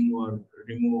scaling or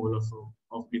removal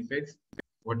of defects,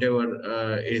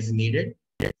 whatever is needed.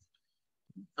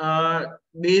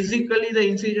 Basically, the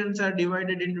incisions are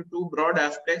divided into two broad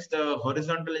aspects: the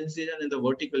horizontal incision and the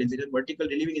vertical incision. Vertical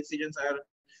relieving incisions are,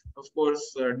 of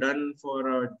course, done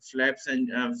for flaps and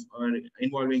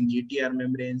involving GTR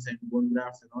membranes and bone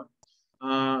grafts and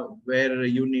all, where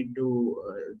you need to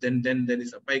then there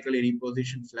is apically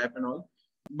repositioned flap and all.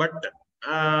 But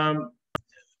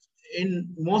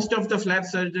in most of the flap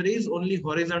surgeries, only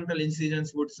horizontal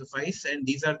incisions would suffice, and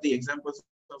these are the examples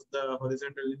of the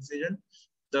horizontal incision.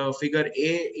 The figure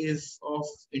A is of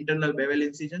internal bevel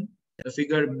incision. The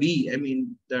figure B, I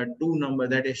mean the 2 number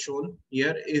that is shown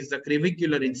here, is the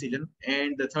clavicular incision,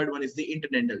 and the third one is the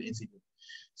interdental incision.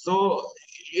 So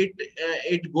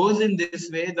it goes in this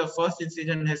way: the first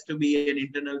incision has to be an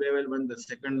internal bevel one, the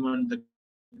second one the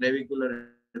clavicular,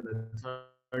 and the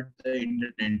third the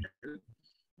interdental.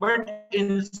 But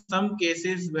in some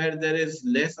cases where there is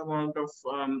less amount of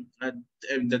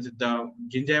the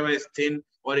gingiva is thin,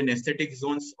 or in aesthetic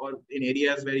zones, or in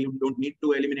areas where you don't need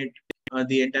to eliminate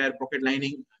the entire pocket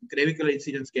lining, clavicular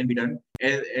incisions can be done.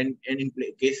 And in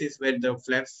cases where the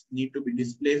flaps need to be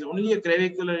displaced, only a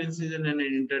clavicular incision and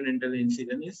an interdental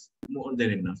incision is more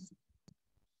than enough.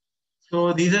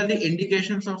 So these are the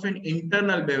indications of an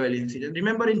internal bevel incision.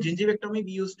 Remember, in gingivectomy,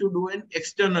 we used to do an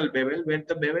external bevel where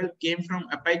the bevel came from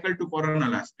apical to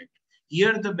coronal aspect.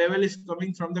 Here, the bevel is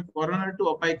coming from the coronal to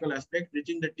apical aspect,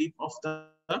 reaching the tip of the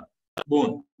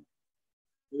bone,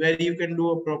 where you can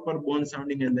do a proper bone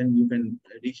sounding and then you can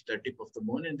reach the tip of the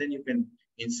bone and then you can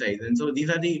incise. And so these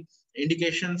are the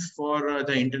indications for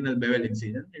the internal bevel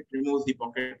incision. It removes the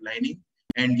pocket lining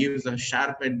and gives a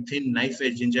sharp and thin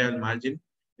knife-edge gingival margin,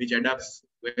 which adapts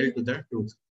well to the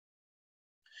tooth.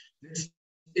 This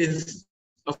is,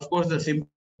 of course, the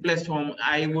simplest form.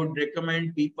 I would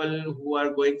recommend people who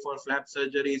are going for flap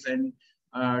surgeries and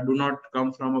do not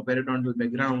come from a periodontal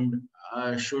background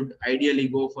should ideally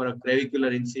go for a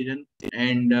clavicular incision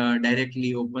and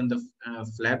directly open the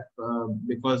flap,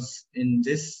 because in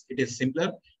this it is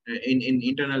simpler. In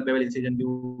internal bevel incision,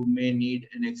 you may need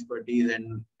an expertise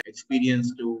and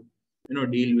experience to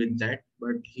deal with that.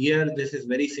 But here this is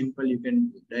very simple. You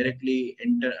can directly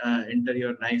enter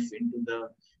your knife into the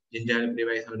gingival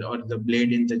crevice or the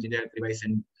blade in the gingival crevice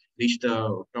and reach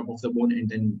the top of the bone and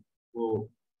then go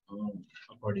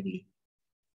accordingly.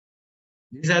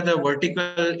 These are the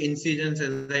vertical incisions.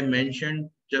 As I mentioned,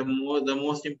 the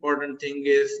most important thing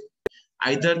is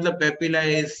either the papilla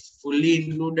is fully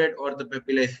included or the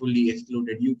papilla is fully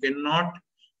excluded. You cannot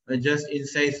just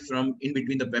incise from in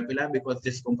between the papilla, because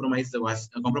this compromises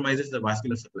the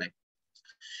vascular supply.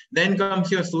 Then comes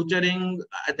your suturing.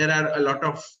 There are a lot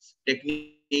of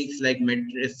techniques like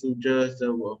mattress sutures,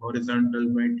 the horizontal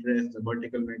mattress, the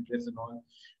vertical mattress, and all,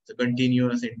 the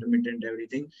continuous, intermittent,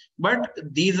 everything. But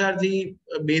these are the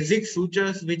basic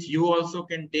sutures which you also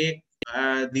can take.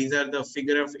 These are the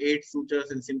figure of 8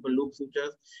 sutures and simple loop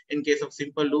sutures. In case of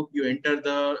simple loop, you enter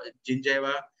the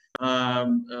gingiva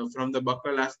from the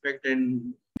buccal aspect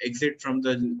and exit from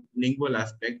the lingual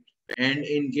aspect. And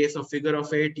in case of figure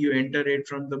of 8, you enter it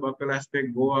from the buccal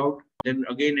aspect, go out, then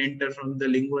again enter from the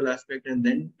lingual aspect, and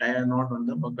then tie a knot on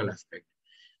the buccal aspect.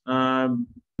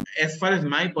 As far as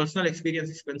my personal experience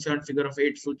is concerned, figure of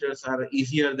 8 sutures are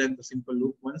easier than the simple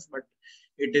loop ones, but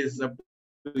it is up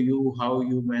to you how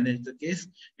you manage the case.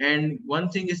 And one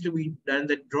thing is to be done: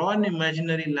 that draw an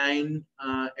imaginary line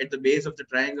at the base of the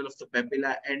triangle of the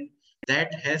papilla, and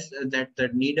that the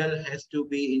needle has to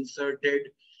be inserted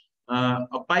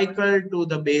apical to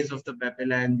the base of the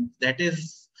papilla, and that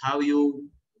is how you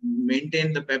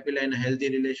maintain the papilla in a healthy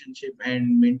relationship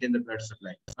and maintain the blood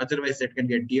supply. Otherwise, that can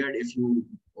get teared if you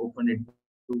open it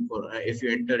if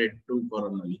you enter it too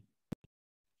coronally.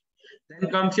 Then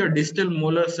comes your distal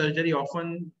molar surgery.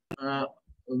 Often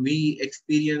we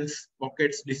experience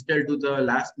pockets distal to the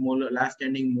last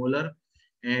standing molar.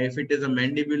 If it is a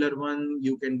mandibular one,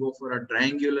 you can go for a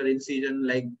triangular incision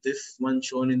like this one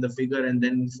shown in the figure, and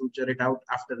then suture it out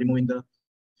after removing the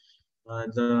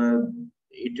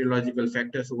etiological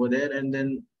factors over there. And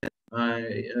then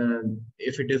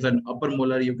if it is an upper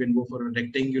molar, you can go for a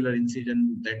rectangular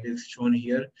incision that is shown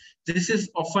here. This is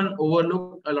often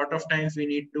overlooked. A lot of times we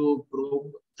need to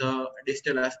probe the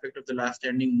distal aspect of the last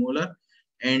standing molar,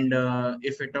 and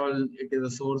if at all it is a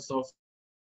source of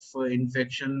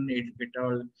infection, if at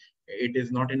all it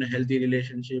is not in a healthy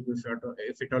relationship, if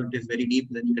at all it is very deep,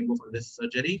 then you can go for this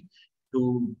surgery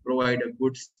to provide a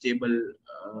good stable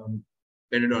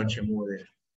periodontium over there.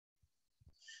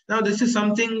 Now, this is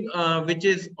something which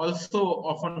is also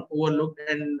often overlooked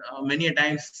and many a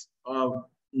times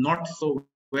not so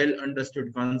well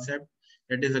understood concept.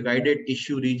 That is a guided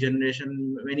tissue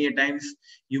regeneration. Many a times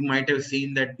you might have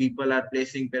seen that people are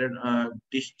placing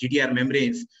GTR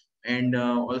membranes and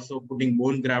also putting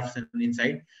bone grafts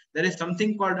inside. There is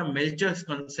something called a Melcher's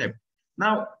concept.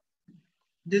 Now,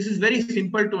 this is very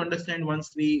simple to understand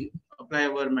once we apply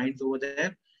our minds over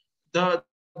there. The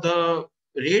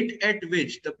rate at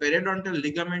which the periodontal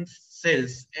ligament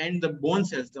cells and the bone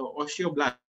cells, the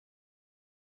osteoblasts,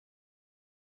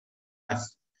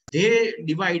 they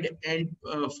divide and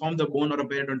form the bone or a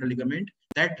periodontal ligament.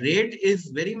 That rate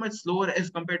is very much slower as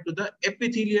compared to the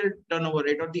epithelial turnover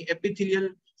rate or the epithelial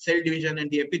cell division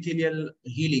and the epithelial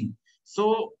healing.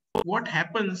 So what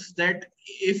happens that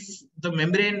if the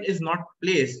membrane is not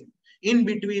placed in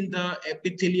between the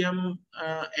epithelium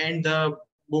and the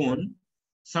bone,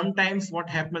 sometimes what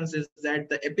happens is that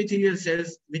the epithelial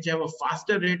cells, which have a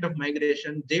faster rate of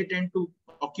migration, they tend to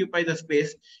occupy the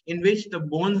space in which the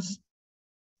bone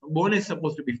is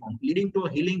supposed to be formed, leading to a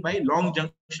healing by long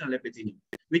junctional epithelium,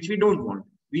 which we don't want.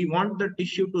 We want the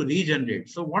tissue to regenerate.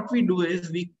 So what we do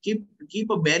is we keep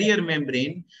a barrier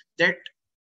membrane that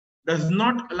does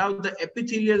not allow the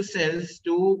epithelial cells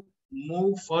to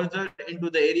move further into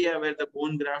the area where the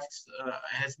bone grafts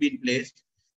has been placed.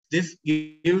 This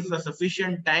gives a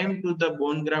sufficient time to the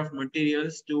bone graft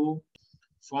materials to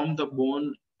form the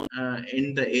bone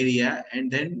in the area,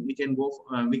 and then we can go.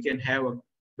 We can have a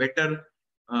better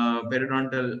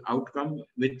periodontal outcome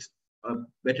with a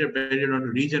better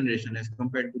periodontal regeneration as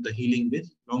compared to the healing with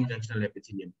long junctional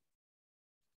epithelium.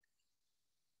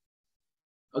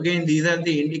 Again, these are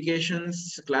the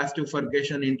indications: class 2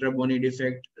 furcation, intra-bony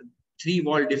defect. 3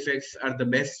 wall defects are the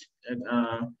best.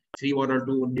 3 wall or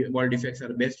 2 wall defects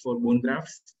are best for bone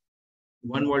grafts.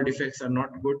 1 wall defects are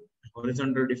not good.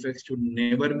 Horizontal defects should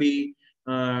never be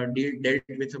dealt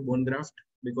with a bone graft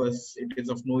because it is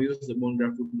of no use. The bone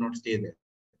graft would not stay there.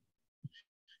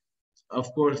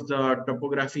 Of course, the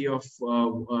topography of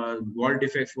wall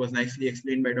defects was nicely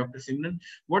explained by Dr. Simran.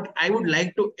 What I would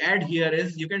like to add here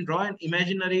is you can draw an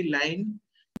imaginary line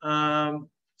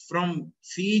from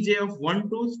CEJ of one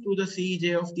tooth to the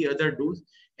CEJ of the other tooth.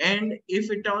 And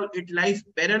if at all it lies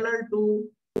parallel to,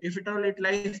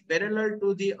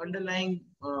 the underlying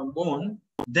bone,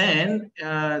 then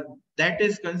that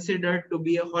is considered to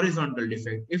be a horizontal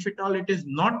defect. If at all it is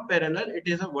not parallel, it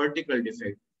is a vertical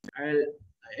defect.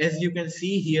 As you can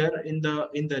see here in the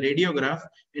radiograph,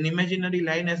 an imaginary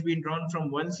line has been drawn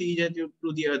from one CEJ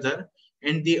to the other,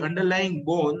 and the underlying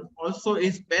bone also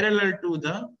is parallel to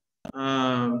the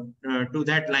to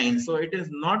that line. So it is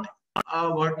not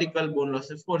a vertical bone loss.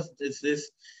 Of course,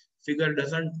 this figure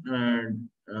doesn't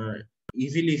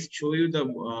easily show you the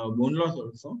bone loss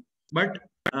also, but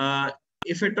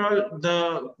if at all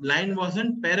the line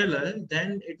wasn't parallel,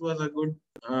 then it was a good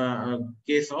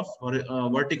case of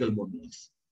vertical bone loss.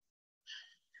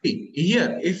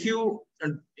 Here, if you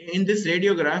in this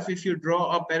radiograph, if you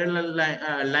draw a parallel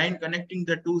line connecting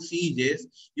the two CEJs,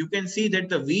 you can see that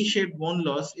the V-shaped bone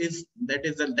loss is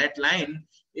that line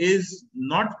is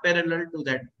not parallel to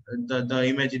that the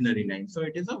imaginary line. So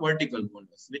it is a vertical bone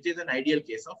loss, which is an ideal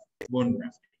case of bone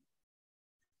grafting.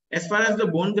 As far as the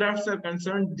bone grafts are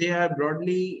concerned, they are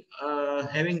broadly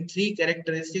having 3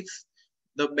 characteristics.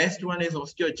 The best one is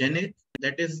osteogenic,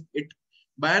 that is, it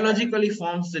biologically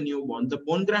forms the new bone. The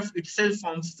bone graft itself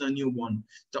forms the new bone.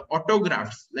 The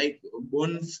autografts, like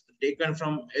bones taken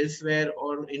from elsewhere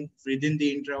or within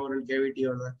the intraoral cavity,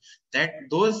 or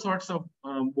those sorts of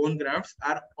bone grafts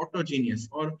are autogenous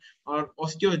or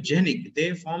osteogenic.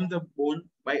 They form the bone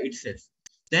by itself.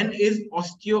 Then is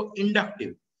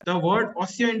osteoinductive. The word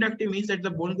osteoinductive means that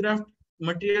the bone graft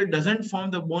material doesn't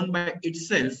form the bone by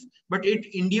itself, but it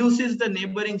induces the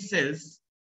neighboring cells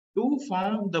to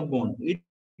form the bone. It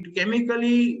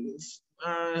chemically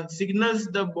signals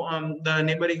the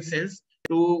neighboring cells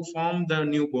to form the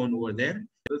new bone over there.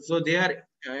 So they are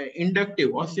inductive,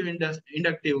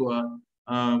 osteoinductive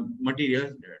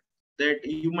materials that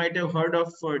you might have heard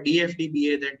of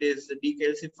DFDBA, that is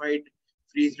decalcified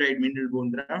freeze-dried mineral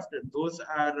bone graft. Those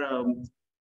are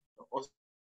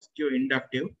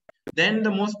osteoinductive. Then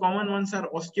the most common ones are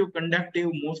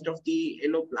osteoconductive. Most of the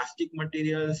alloplastic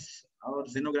materials or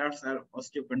xenografts are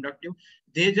osteoconductive.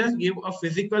 They just give a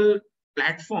physical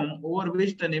platform over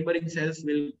which the neighboring cells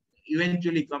will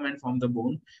eventually come and form the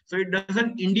bone. So it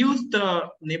doesn't induce the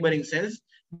neighboring cells,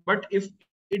 but if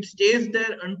it stays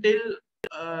there until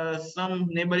some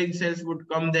neighboring cells would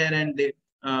come there and they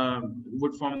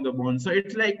would form the bone. So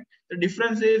it's like the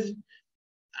difference is,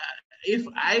 if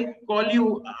I call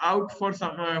you out for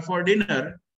for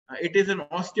dinner, it is an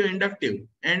osteoinductive,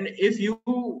 and if you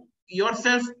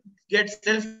yourself get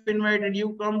self-invited,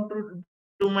 you come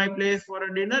to my place for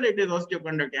a dinner, it is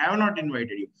osteoconductive. I have not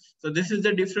invited you. So this is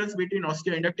the difference between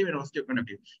osteoinductive and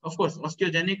osteoconductive. Of course,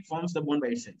 osteogenic forms the bone by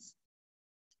itself.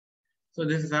 So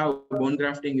this is how bone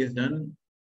grafting is done.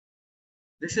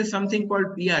 This is something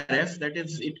called PRF. That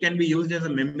is, it can be used as a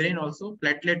membrane also,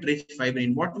 platelet-rich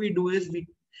fibrin. What we do is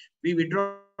we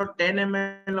withdraw 10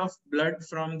 ml of blood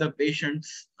from the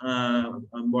patient's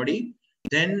body.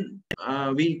 Then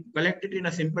we collect it in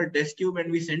a simple test tube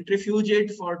and we centrifuge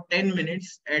it for 10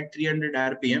 minutes at 300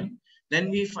 RPM. Then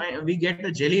we get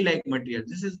a jelly-like material.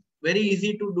 This is very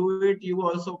easy to do it. You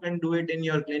also can do it in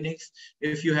your clinics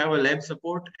if you have a lab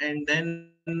support. And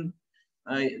then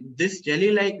this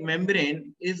jelly-like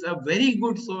membrane is a very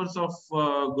good source of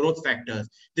growth factors.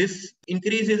 This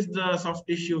increases the soft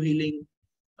tissue healing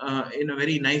in a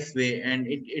very nice way, and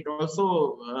it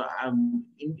also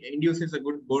induces a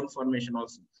good bone formation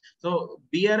also. So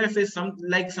BRF is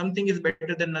something is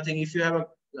better than nothing. If you have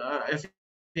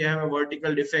a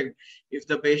vertical defect, if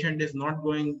the patient is not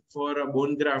going for a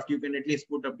bone graft, you can at least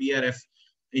put a BRF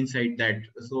inside that.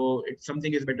 So it's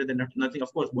something is better than nothing.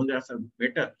 Of course, bone grafts are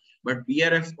better, but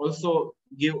BRFs also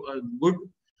give a good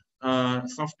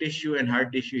soft tissue and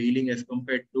hard tissue healing as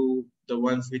compared to the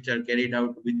ones which are carried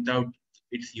out without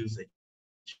its usage,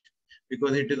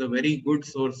 because it is a very good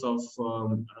source of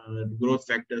growth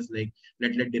factors like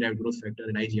platelet-derived growth factor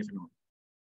and IGF and all.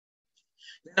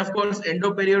 Then of course,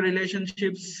 endo-perio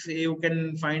relationships, you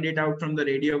can find it out from the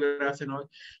radiographs and all.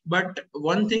 But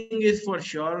one thing is for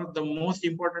sure, the most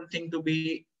important thing to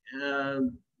be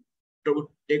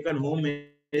taken home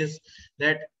is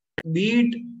that, be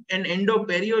it an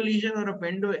endo-perio lesion or a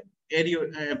perioendo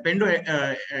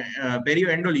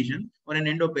lesion or an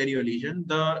endo-perio lesion,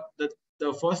 the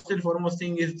first and foremost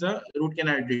thing is the root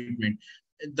canal treatment.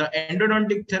 The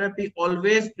endodontic therapy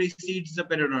always precedes the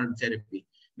periodontal therapy,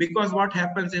 because what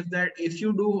happens is that if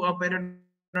you do a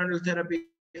periodontal therapy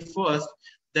first,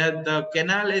 that the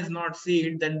canal is not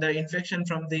sealed, then the infection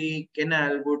from the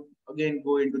canal would again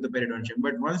go into the periodontium.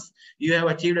 But once you have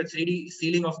achieved a 3D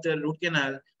sealing of the root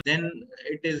canal, then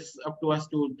it is up to us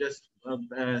to just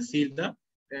seal the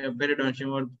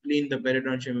periodontium or clean the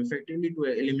periodontium effectively to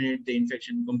eliminate the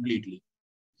infection completely.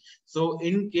 So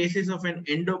in cases of an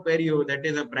endo-perio, that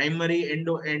is a primary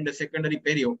endo and a secondary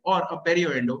perio, or a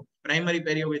perio-endo, primary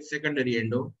perio with secondary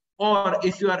endo, or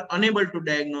if you are unable to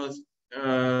diagnose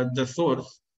the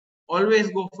source, always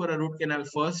go for a root canal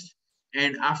first.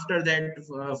 And after that,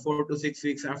 4 to 6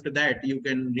 weeks after that, you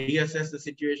can reassess the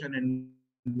situation and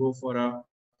go for a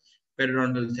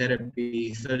periodontal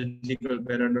therapy, surgical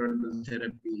periodontal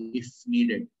therapy if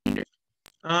needed.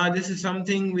 This is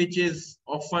something which is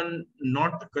often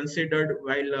not considered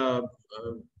while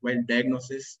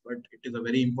diagnosis, but it is a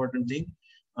very important thing.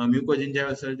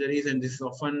 Mucogingival surgeries, and this is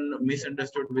often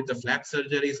misunderstood with the flap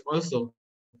surgeries also.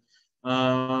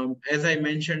 As I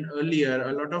mentioned earlier,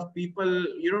 a lot of people,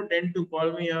 tend to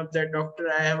call me up that, doctor,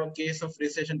 I have a case of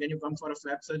recession. Can you come for a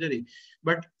flap surgery?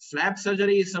 But flap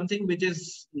surgery is something which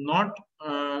is not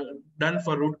done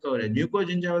for root coverage.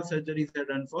 Mucogingival surgeries are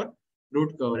done for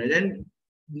root coverage, and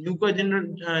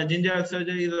mucogingival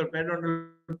surgeries or periodontal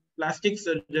plastic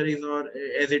surgeries, or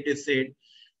as it is said,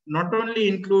 not only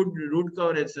include root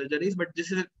coverage surgeries, but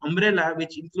this is an umbrella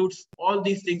which includes all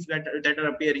these things that are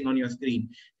appearing on your screen.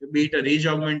 Be it a ridge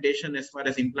augmentation as far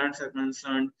as implants are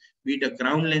concerned, be it a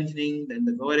crown lengthening, then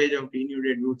the coverage of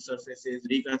denuded root surfaces,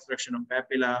 reconstruction of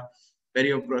papilla,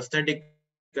 perioprosthetic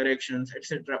corrections,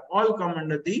 etc. all come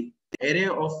under the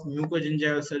area of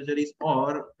mucogingival surgeries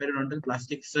or periodontal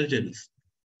plastic surgeries.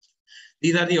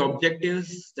 These are the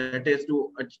objectives, that is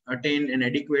to attain an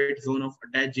adequate zone of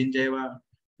attached gingiva,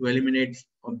 to eliminate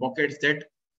pockets that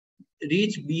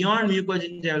reach beyond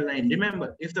mucogingival line.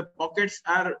 Remember, if the pockets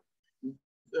are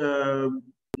uh,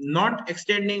 not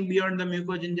extending beyond the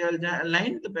mucogingival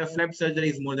line, the flap surgery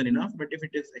is more than enough. But if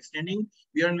it is extending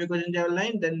beyond mucogingival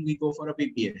line, then we go for a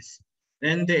PPS.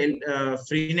 Then the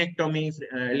frenectomy,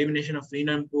 elimination of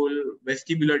frenum pool,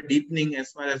 vestibular deepening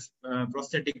as far as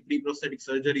pre-prosthetic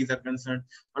surgeries are concerned.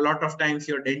 A lot of times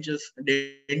your dentures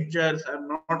are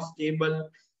not stable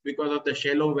because of the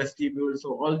shallow vestibule.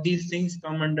 So all these things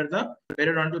come under the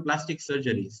periodontal plastic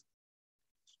surgeries.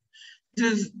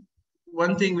 This is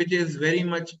one thing which is very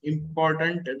much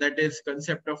important, that is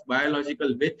concept of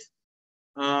biological width.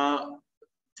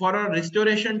 For a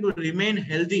restoration to remain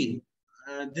healthy,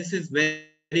 this is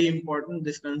very important.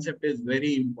 This concept is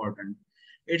very important.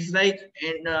 It's like,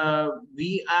 and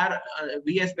we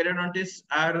as periodontists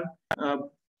are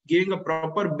giving a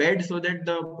proper bed so that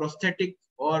the prosthetic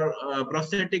or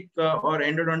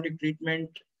endodontic treatment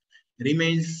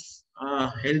remains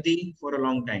healthy for a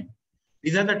long time.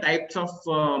 These are the types of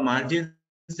margins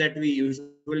that we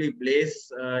usually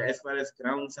place as far as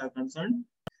crowns are concerned.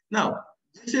 Now,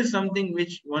 this is something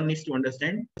which one needs to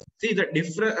understand. See, the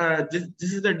different.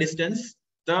 This is the distance.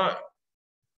 The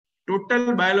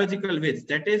total biological width,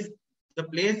 that is the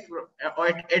place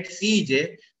at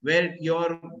CJ where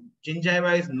your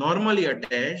gingiva is normally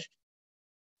attached.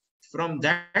 From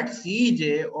that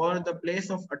CJ, or the place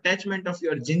of attachment of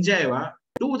your gingiva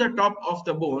to the top of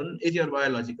the bone, is your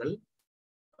biological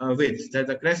width. That's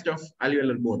the crest of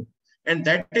alveolar bone, and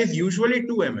that is usually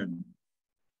 2 mm,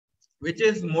 which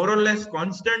is more or less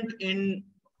constant in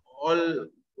all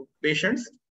patients.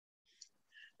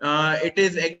 It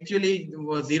is actually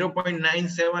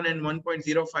 0.97 and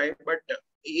 1.05, but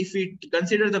if we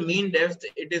consider the mean depth,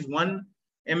 it is 1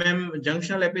 mm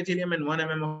junctional epithelium and 1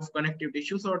 mm of connective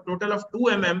tissue. So a total of 2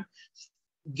 mm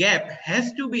gap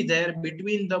has to be there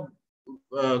between the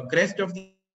crest of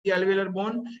the alveolar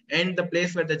bone and the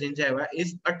place where the gingiva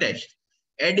is attached.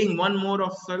 Adding one more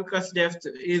of sulcus depth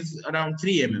is around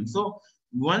 3 mm. So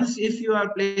once, if you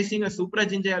are placing a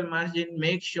supragingival margin,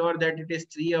 make sure that it is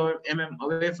 3 mm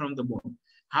away from the bone.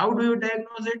 How do you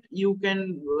diagnose it? You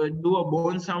can do a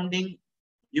bone sounding,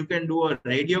 you can do a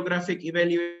radiographic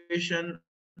evaluation,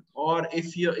 or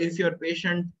if your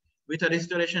patient with a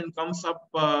restoration comes up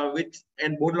with a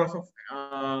bone loss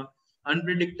of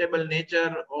unpredictable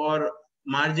nature, or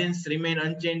margins remain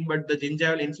unchanged but the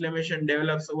gingival inflammation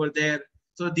develops over there.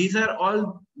 So these are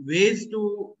all ways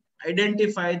to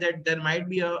identify that there might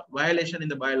be a violation in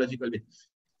the biological width.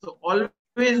 So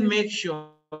always make sure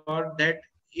that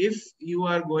if you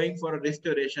are going for a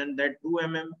restoration, that 2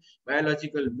 mm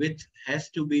biological width has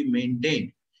to be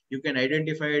maintained. You can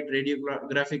identify it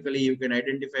radiographically, you can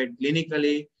identify it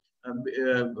clinically,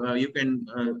 you can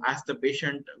ask the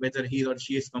patient whether he or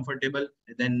she is comfortable.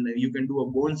 Then you can do a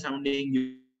bone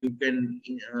sounding, you can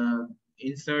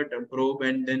insert a probe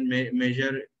and then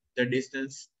measure the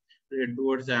distance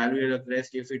towards the alveolar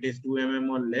crest. If it is 2 mm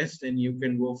or less, then you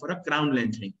can go for a crown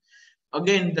lengthening.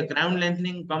 Again, the crown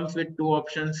lengthening comes with 2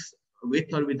 options,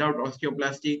 with or without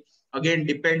osteoplasty. Again,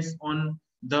 depends on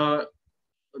the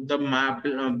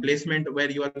placement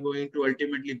where you are going to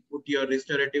ultimately put your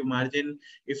restorative margin.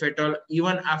 If at all,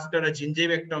 even after a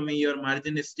gingivectomy, your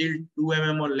margin is still 2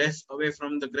 mm or less away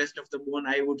from the crest of the bone,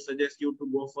 I would suggest you to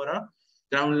go for a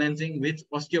crown lengthening with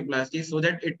osteoplasty, so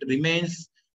that it remains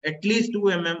at least 2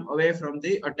 mm away from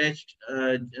the attached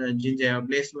gingiva,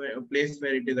 place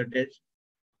where it is attached.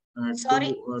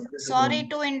 Sorry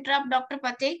to interrupt, Dr.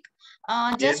 Pathik.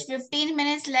 Just 15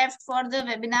 minutes left for the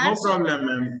webinar. No problem,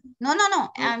 ma'am. No.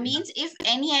 Okay. Means if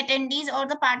any attendees or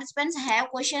the participants have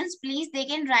questions, please they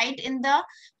can write in the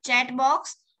chat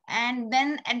box, and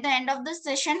then at the end of the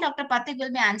session, Dr. Pathik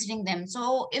will be answering them.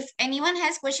 So if anyone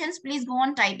has questions, please go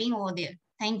on typing over there.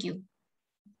 Thank you.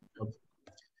 Okay.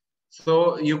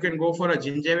 So you can go for a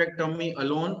gingivectomy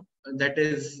alone. That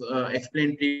is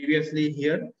explained previously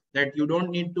here, that you don't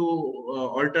need to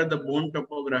alter the bone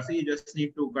topography. You just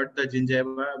need to cut the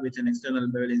gingiva with an external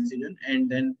bevel incision, and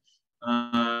then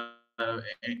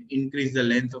increase the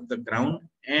length of the crown.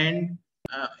 And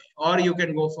or you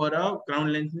can go for a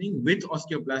crown lengthening with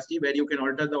osteoplasty, where you can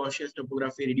alter the osseous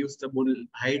topography, reduce the bone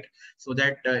height, so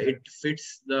that it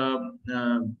fits the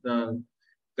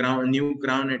new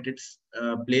crown at its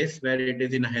place, where it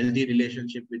is in a healthy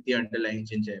relationship with the underlying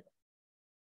gingiva.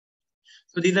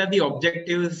 So these are the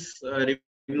objectives: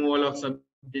 removal of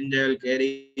subgingival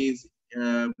caries,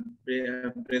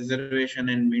 preservation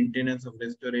and maintenance of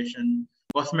restoration,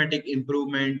 cosmetic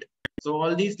improvement, So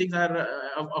all these things are,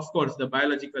 of course, the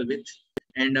biological width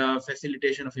and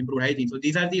facilitation of improved hygiene. So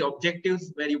these are the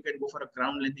objectives where you can go for a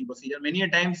crown lengthening procedure. Many a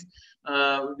times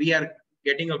we are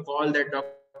getting a call that,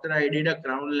 doctor, I did a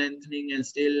crown lengthening and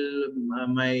still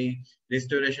my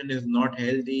restoration is not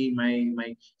healthy.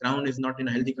 My crown is not in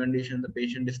a healthy condition. The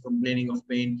patient is complaining of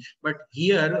pain. But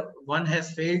here one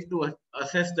has failed to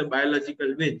assess the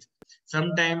biological width.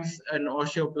 Sometimes an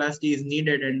osteoplasty is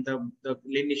needed and the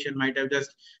clinician might have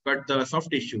just cut the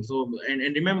soft tissue. So, and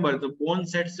remember, the bone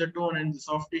sets the tone and the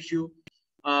soft tissue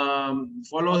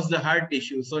follows the hard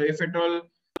tissue. So if at all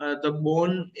the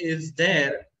bone is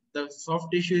there, the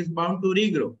soft tissue is bound to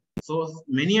regrow. So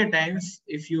many a times,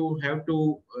 if you have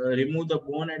to remove the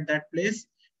bone at that place,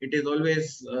 it is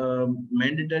always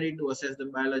mandatory to assess the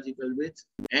biological width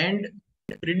and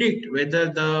predict whether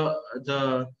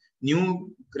the new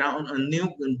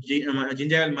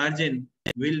gingival margin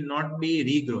will not be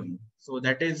regrowing. So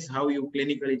that is how you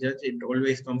clinically judge. It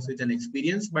always comes with an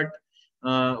experience, but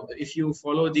if you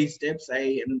follow these steps,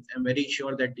 I am very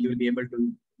sure that you will be able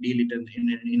to deal it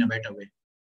in a better way.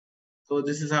 So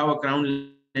this is how a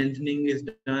crown lengthening is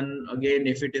done. Again,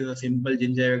 if it is a simple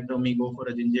gingivectomy, go for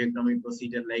a gingivectomy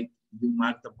procedure, like you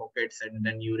mark the pockets and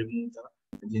then you remove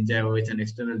the gingiva with an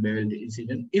external bevel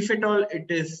incision. If at all it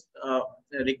is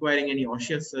requiring any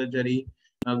osseous surgery,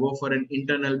 go for an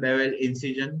internal bevel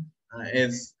incision,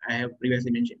 as I have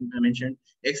previously mentioned.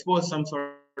 Expose some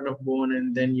sort of bone,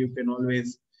 and then you can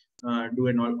always do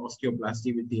an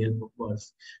osteoplasty with the help of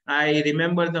burrs. I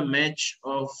remember the match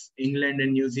of England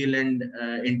and New Zealand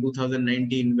in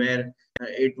 2019, where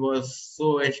it was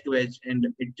so edge to edge, and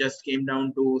it just came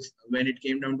down to, when it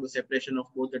came down to separation of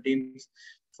both the teams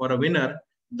for a winner,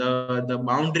 the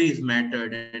boundaries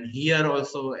mattered. And here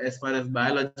also, as far as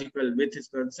biological width is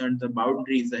concerned, the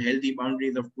boundaries, the healthy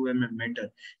boundaries of 2 mm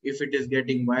matter. If it is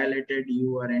getting violated,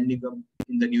 you are ending up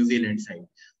in the New Zealand side.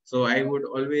 So I would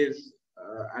always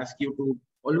ask you to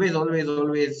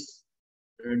always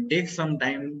take some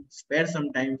time, spare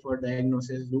some time for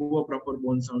diagnosis, do a proper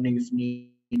bone sounding if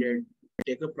needed,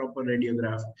 take a proper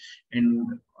radiograph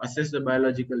and assess the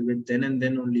biological width, then and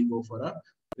then only go for a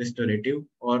restorative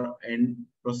or an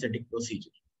prosthetic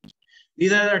procedure.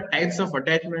 These are the types of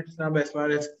attachments now as far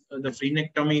as the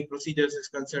frenectomy procedures is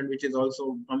concerned, which is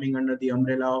also coming under the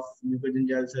umbrella of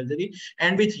mucogingival surgery,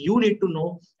 and which you need to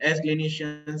know as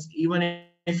clinicians, even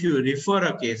if you refer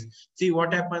a case. See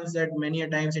what happens, that many a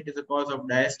times it is a cause of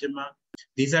diastema.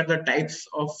 These are the types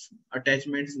of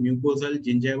attachments: mucosal,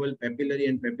 gingival, papillary,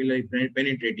 and papillary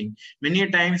penetrating. Many a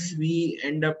times we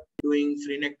end up doing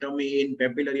frenectomy in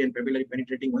papillary and papillary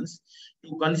penetrating ones.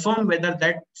 To confirm whether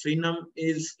that frenum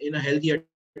is in a healthy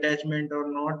attachment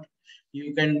or not,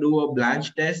 you can do a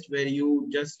blanch test where you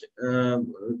just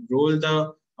roll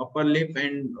the upper lip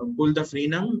and pull the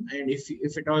frenum, and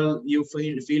if at all you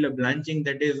feel a blanching,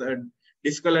 that is a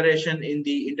discoloration in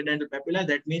the interdental papilla,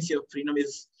 that means your frenum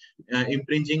is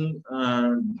impinging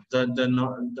the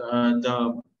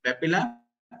papilla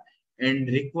and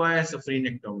requires a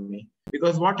frenectomy.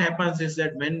 Because what happens is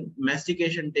that when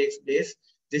mastication takes place,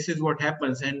 this is what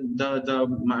happens, and the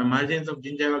margins of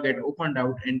gingiva get opened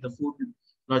out and the food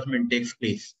lodgement takes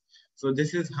place. So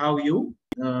this is how you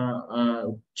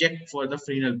check for the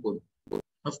frenal pull.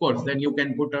 Of course, then you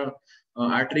can put a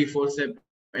artery forceps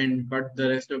and cut the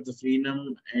rest of the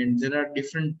frenum. And there are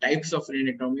different types of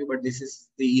frenectomy, but this is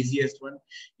the easiest one.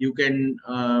 You can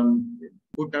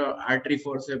put a artery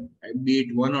forceps, be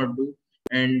it 1 or 2,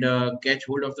 and catch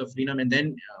hold of the frenum, and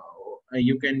then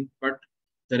you can cut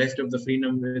the rest of the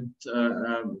frenum with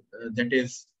that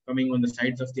is coming on the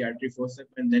sides of the artery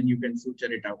forceps, and then you can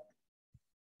suture it out.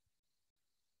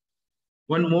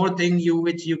 One more thing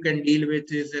which you can deal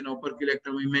with is an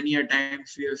operculectomy. Many a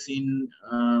times we have seen,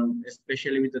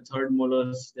 especially with the third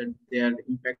molars, that they are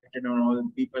impacted on all.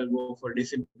 People go for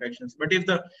disinfections. But if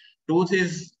the tooth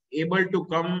is able to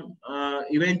come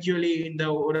eventually in the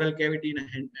oral cavity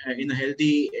in a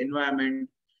healthy environment,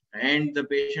 and the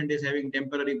patient is having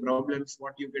temporary problems,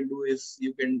 what you can do is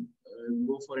you can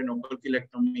go for an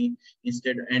operculectomy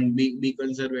instead and be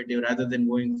conservative rather than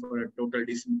going for a total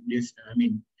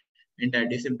entire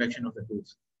disinfection of the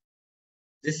tooth.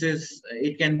 This is,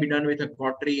 it can be done with a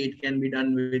cautery, it can be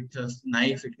done with a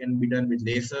knife, it can be done with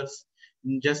lasers.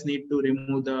 You just need to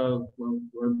remove the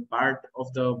part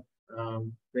of the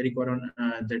pericoron,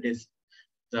 that is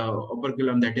the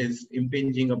operculum, that is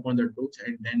impinging upon the tooth,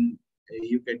 and then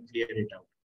you can clear it out.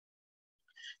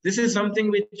 This is something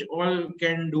which all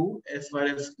can do as far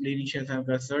as clinicians are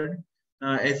concerned.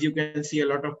 As you can see, a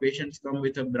lot of patients come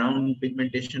with a brown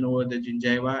pigmentation over the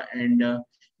gingiva, and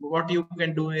what you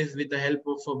can do is with the help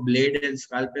of a blade and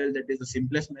scalpel, that is the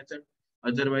simplest method.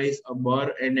 Otherwise, a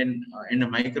burr and a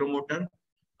micromotor,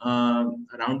 a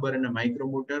round burr and a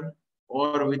micromotor,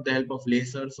 or with the help of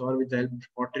lasers or with the help of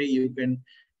pottery, you can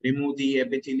remove the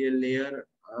epithelial layer,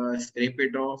 scrape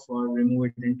it off, or remove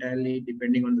it entirely,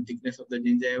 depending on the thickness of the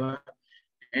gingiva,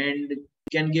 and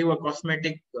can give a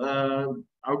cosmetic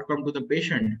outcome to the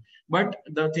patient. But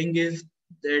the thing is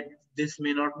that this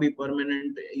may not be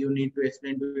permanent. You need to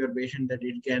explain to your patient that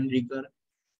it can recur.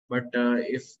 But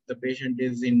if the patient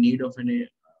is in need of any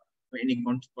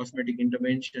cosmetic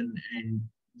intervention, and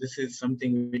this is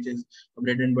something which is a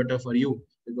bread and butter for you,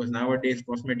 because nowadays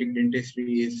cosmetic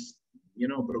dentistry is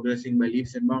progressing by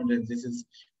leaps and bounds, and this is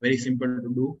very simple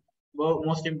to do. But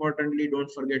most importantly,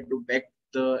 don't forget to pack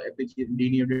the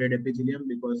denuded epithelium,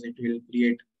 because it will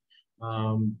create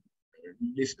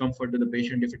discomfort to the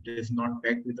patient if it is not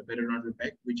packed with a periodontal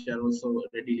pack, which are also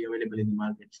readily available in the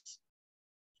markets.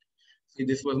 See,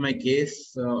 this was my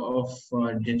case of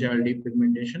gingival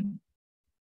depigmentation.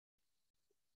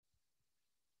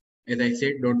 As I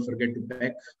said, don't forget to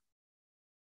pack.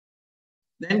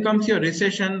 Then comes your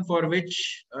recession, for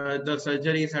which the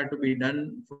surgeries are to be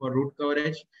done for root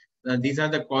coverage. These are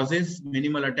the causes: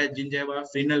 minimal attached gingiva,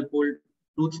 frenal pull,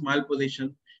 tooth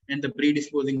malposition, and the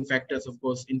predisposing factors, of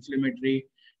course, inflammation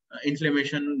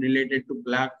related to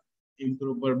plaque,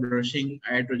 improper brushing,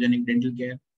 iatrogenic dental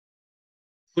care.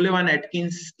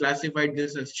 Sullivan-Atkins classified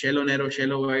this as shallow, narrow,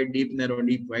 shallow, wide, deep, narrow,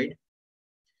 deep, wide.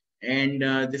 And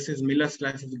this is Miller's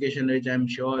classification, which I'm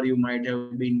sure you might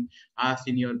have been asked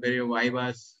in your Perio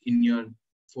vivas in your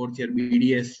 4th year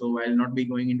BDS. So I'll not be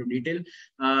going into detail.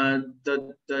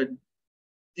 The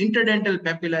interdental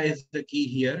papilla is the key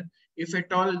here. If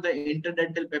at all the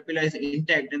interdental papilla is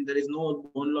intact and there is no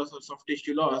bone loss or soft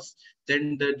tissue loss,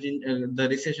 then the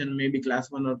recession may be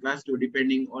class 1 or class 2,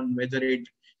 depending on whether it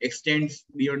extends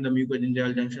beyond the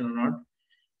mucogingival junction or not.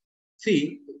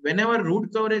 See, whenever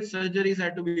root coverage surgeries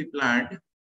are to be planned,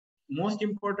 most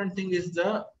important thing is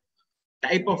the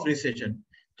type of recession.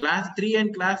 Class 3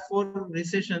 and class 4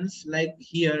 recessions, like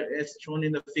here as shown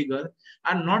in the figure,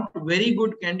 are not very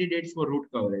good candidates for root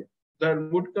coverage. The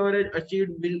root coverage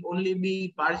achieved will only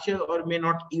be partial or may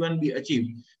not even be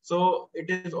achieved. So it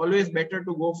is always better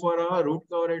to go for a root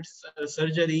coverage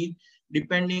surgery,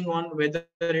 depending on whether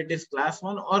it is class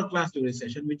 1 or class 2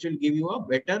 recession, which will give you a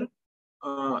better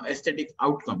aesthetic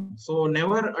outcome. So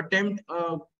never attempt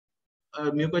a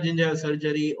mucogingival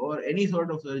surgery or any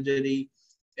sort of surgery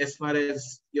as far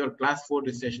as your class 4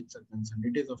 recessions are concerned.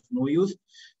 It is of no use.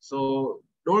 So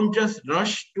don't just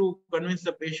rush to convince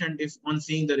the patient if on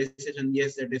seeing the recession,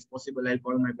 yes, that is possible, I'll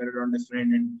call my periodontist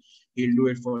friend and he'll do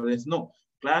it for this. No,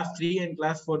 class 3 and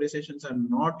class 4 recessions are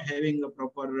not having a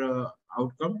proper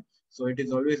outcome. So it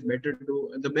is always better to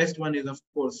do. The best one is, of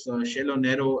course, shallow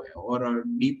narrow or a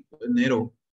deep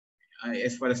narrow,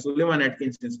 as far as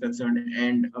Sullivan-Atkins is concerned,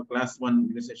 and a class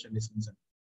 1 recession is concerned.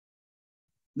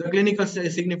 The clinical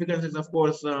significance is, of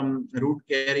course, root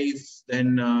caries,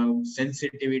 then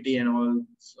sensitivity and all.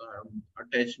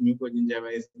 Attached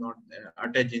mucogingiva is not there.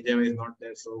 Attached gingiva is not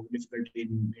there, so difficulty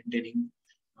in maintaining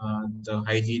the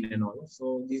hygiene and all.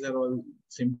 So these are all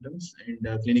symptoms and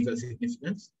clinical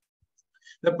significance.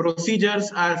 The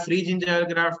procedures are free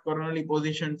gingival graft, coronally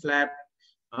positioned flap,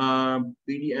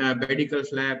 pedicle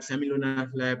flap,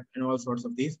 semilunar flap, and all sorts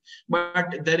of these.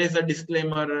 But there is a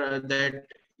disclaimer that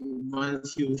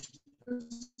once you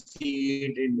see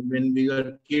it, when we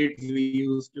were kids, we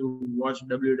used to watch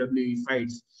WWE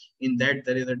fights. In that,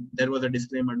 there was a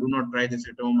disclaimer: do not try this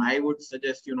at home. I would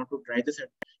suggest you not to try this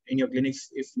in your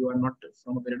clinics if you are not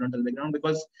from a periodontal background,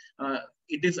 because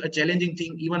it is a challenging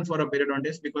thing even for a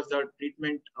periodontist, because the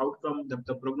treatment outcome,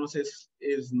 the prognosis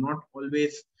is not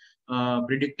always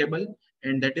predictable,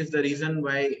 and that is the reason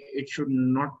why it should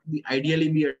not be ideally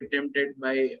be attempted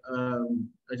by a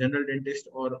general dentist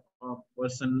or a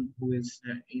person who is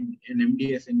in an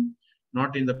MDS and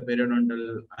not in the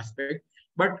periodontal aspect.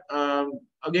 But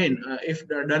again, if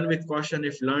done with caution,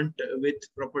 if learnt with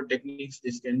proper techniques,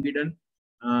 this can be done.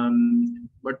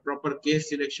 But proper case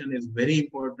selection is very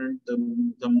important.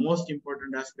 The most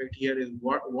important aspect here is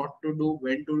what to do,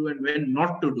 when to do, and when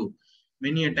not to do.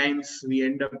 Many a times we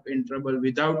end up in trouble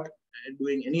without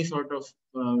doing any sort of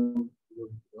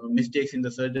mistakes in the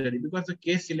surgery, because the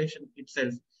case selection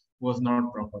itself was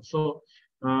not proper. So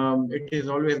it is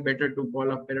always better to call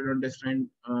a periodontist friend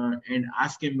and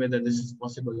ask him whether this is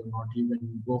possible or not. You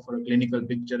can go for a clinical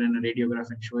picture and a radiograph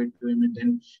and show it to him, and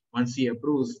then once he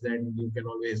approves, then you can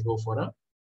always go for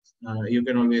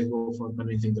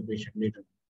convincing the patient later.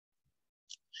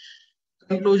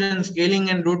 conclusion, scaling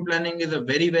and root planning is a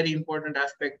very, very important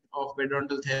aspect of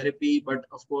periodontal therapy, but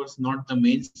of course not the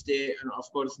mainstay, and of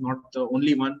course not the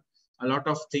only one. A lot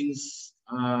of things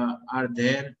are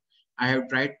there. I have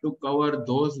tried to cover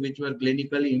those which were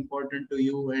clinically important to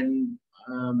you, and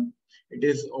it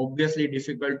is obviously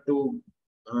difficult to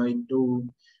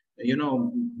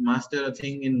master a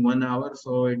thing in 1 hour,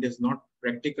 so it is not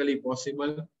practically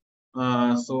possible.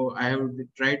 So I have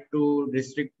tried to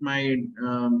restrict my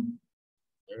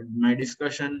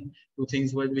discussion to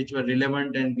things which were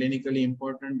relevant and clinically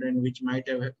important, and which might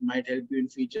help you in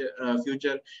future.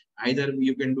 Either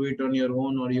you can do it on your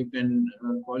own, or you can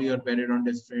call your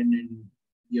periodontist friend, and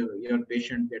your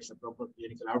patient gets a proper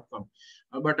clinical outcome.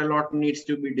 But a lot needs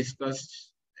to be discussed.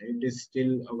 It is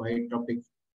still a wide topic.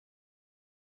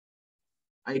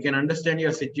 I can understand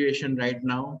your situation right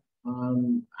now.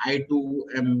 I too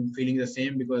am feeling the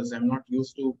same, because I'm not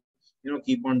used to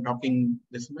keep on talking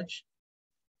this much.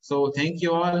 So thank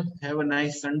you all. Have a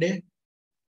nice Sunday.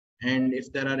 And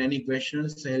if there are any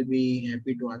questions, I'll be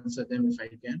happy to answer them if I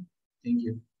can. Thank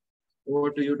you.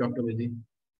 Over to you, Dr. Vidhi.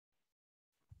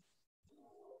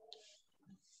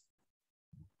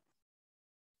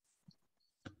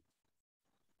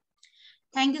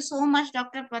 Thank you so much,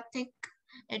 Dr. Pathik.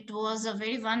 It was a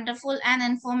very wonderful and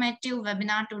informative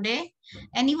webinar today.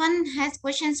 Anyone has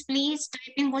questions, please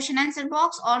type in question answer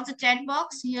box or the chat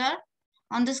box here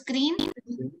on the screen. Till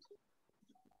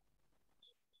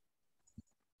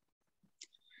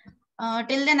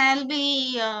then, I'll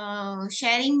be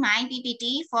sharing my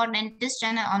PPT for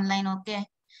DentistChannel.Online. Okay,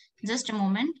 just a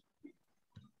moment.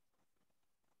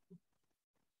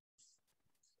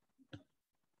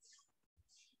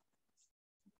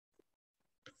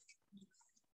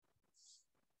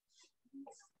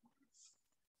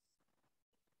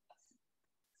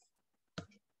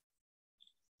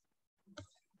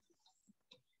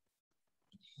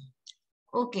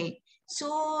 Okay,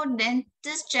 so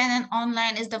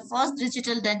DentistChannel.Online is the first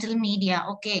digital dental media.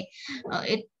 Okay,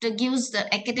 it gives the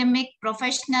academic,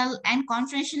 professional, and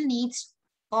conferential needs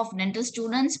of dental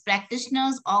students,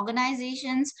 practitioners,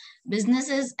 organizations,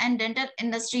 businesses, and dental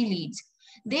industry leads.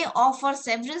 They offer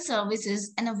several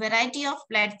services and a variety of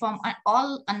platforms,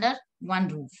 all under one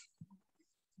roof.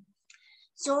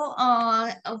 So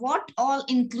what all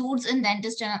includes in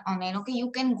DentistChannel.Online? Okay,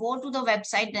 you can go to the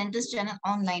website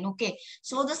DentistChannel.Online. Okay,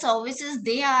 so the services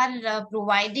they are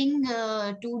providing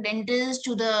to dentists,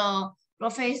 to the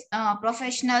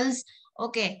professionals.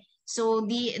 Okay, so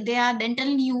they are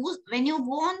dental news. When you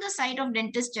go on the site of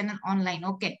DentistChannel.Online,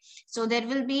 okay, so there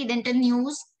will be dental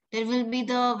news. There will be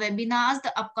the webinars,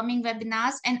 the upcoming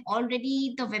webinars, and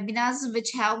already the webinars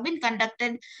which have been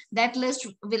conducted, that list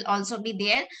will also be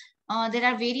there. There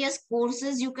are various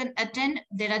courses you can attend.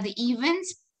 There are the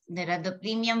events. There are the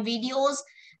premium videos.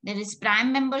 There is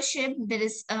Prime membership. There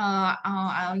is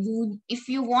if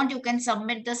you want, you can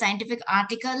submit the scientific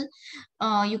article.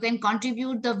 You can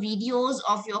contribute the videos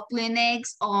of your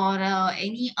clinics or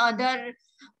any other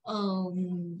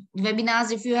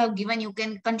webinars. If you have given, you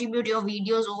can contribute your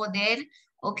videos over there.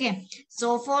 Okay,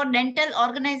 so for dental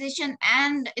organization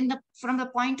and from the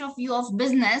point of view of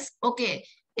business, okay,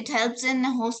 it helps in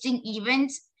hosting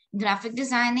events, graphic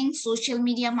designing, social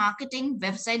media marketing,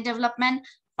 website development,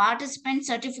 participant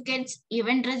certificates,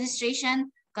 event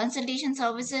registration, consultation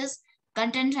services,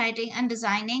 content writing and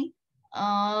designing.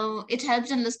 It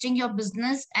helps in listing your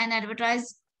business and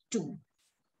advertise too.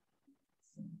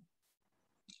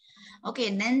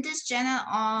 Okay,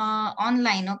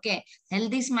 DentistChannel.Online. Okay,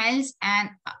 healthy smiles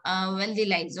and wealthy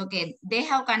lives. Okay, they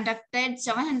have conducted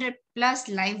 700 plus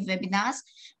live webinars,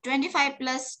 25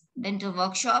 plus dental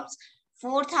workshops,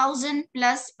 4,000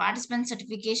 plus participant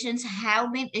certifications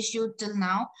have been issued till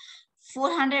now.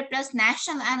 400 plus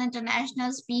national and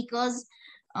international speakers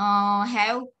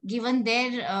have given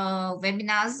their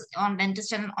webinars on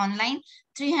DentistChannel.Online.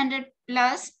 300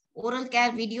 plus oral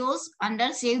care videos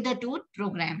under Save the Tooth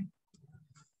program.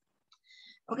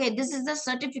 Okay, this is the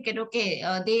certificate. Okay,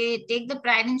 they take the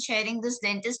pride in sharing this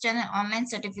DentistChannel.Online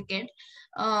certificate.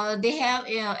 They have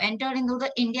entered into the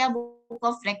India Book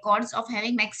of Records of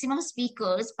having maximum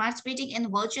speakers participating in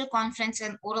virtual conference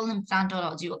and oral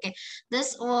implantology. Okay,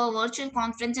 this virtual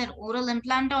conference and oral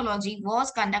implantology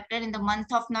was conducted in the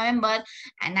month of November,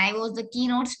 and I was the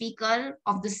keynote speaker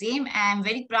of the same. I am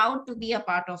very proud to be a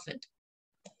part of it.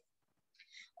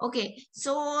 Okay,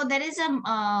 so there is a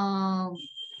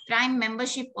Prime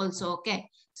membership also. Okay,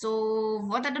 So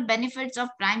what are the benefits of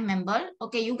Prime member?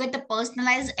 Okay, you get the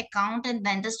personalized account in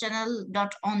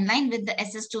DentistChannel.Online with the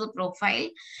access to the profile,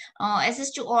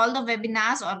 access to all the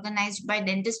webinars organized by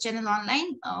Dentist Channel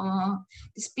Online,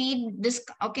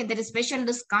 okay, there is special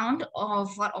discount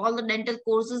for all the dental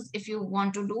courses if you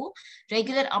want to do,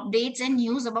 regular updates and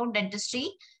news about dentistry.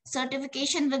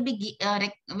 Certification will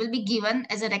be given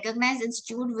as a recognized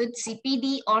institute with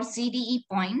CPD or CDE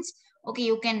points. Okay,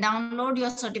 you can download your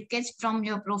certificates from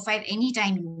your profile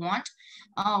anytime you want.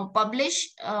 Publish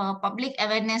public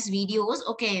awareness videos.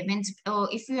 Okay, means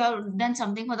if you have done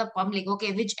something for the public,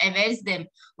 okay, which awares them,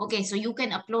 okay, so you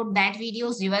can upload that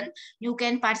videos even. You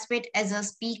can participate as a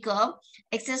speaker,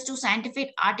 access to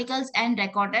scientific articles and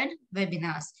recorded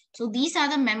webinars. So these are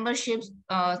the memberships,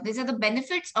 these are the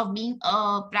benefits of being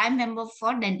a Prime member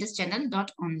for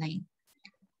DentistChannel.Online.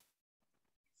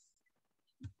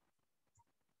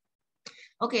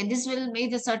 Okay, this will be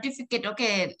the certificate.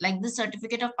 Okay, like the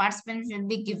certificate of participant will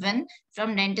be given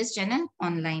from Dentist Channel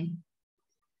Online.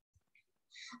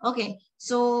 Okay,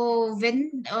 so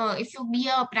when if you be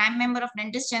a Prime member of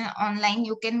Dentist Channel Online,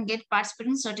 you can get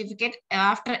participant certificate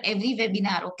after every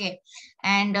webinar. Okay,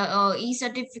 and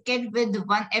e-certificate with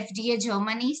 1 FDA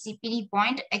Germany CPD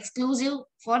point exclusive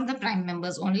for the Prime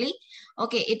members only.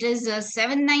 Okay, it is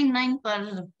 $799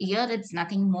 per year. It's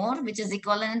nothing more, which is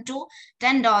equivalent to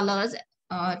 $10.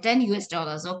 10 US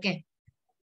dollars. Okay.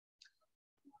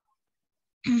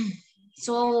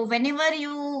 So whenever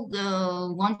you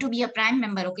want to be a Prime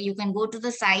member, okay, you can go to the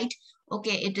site.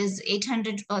 Okay, it is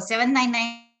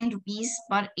 799 rupees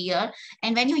per year.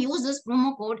 And when you use this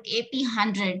promo code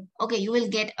AP100, okay, you will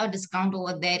get a discount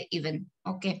over there even.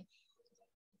 Okay.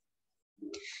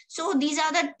 So these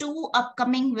are the 2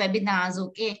 upcoming webinars.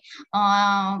 Okay.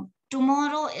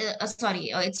 Tomorrow,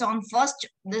 it's on first.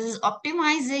 This is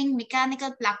optimizing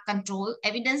mechanical plaque control,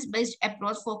 evidence-based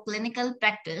approach for clinical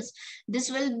practice. This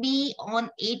will be on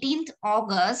 18th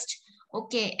August.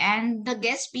 Okay, and the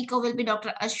guest speaker will be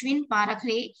Dr. Ashwin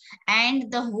Parakhe, and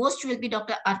the host will be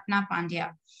Dr. Arpana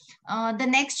Pandya. The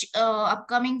next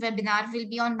upcoming webinar will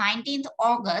be on 19th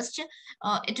August.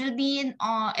 It will be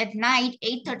at night,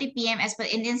 8:30 p.m. as per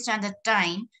Indian Standard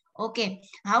Time. Okay,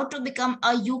 how to become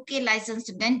a UK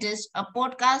licensed dentist, a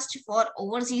podcast for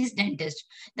overseas dentists.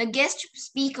 The guest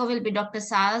speaker will be Dr.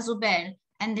 Sara Zubair,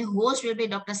 and the host will be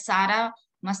Dr. Sara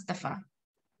Mustafa.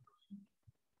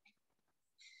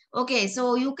 Okay,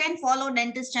 so you can follow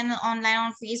Dentist Channel Online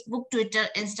on Facebook, Twitter,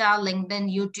 Insta, LinkedIn,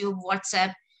 YouTube,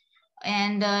 WhatsApp,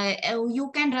 and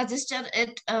you can register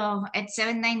it at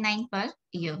 $799 per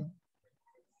year.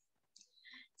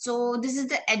 So this is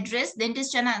the address: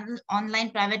 Dentist Channel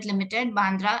Online Private Limited,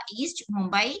 Bandra East,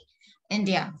 Mumbai,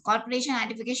 India. Corporation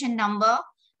identification number,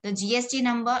 the GST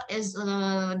number is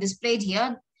displayed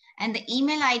here, and the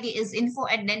email ID is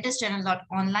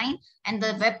info@dentistchannel.online, and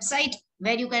the website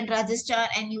where you can register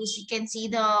and you can see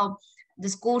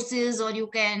this courses, or you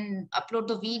can upload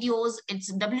the videos.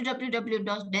 It's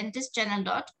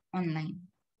www.dentistchannel.online.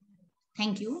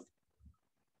 Thank you.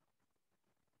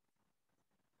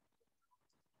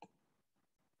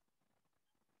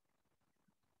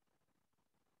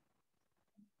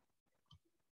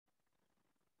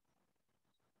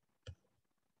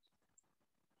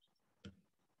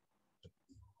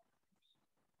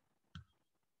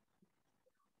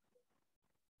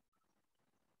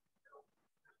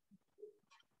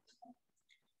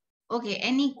 Okay,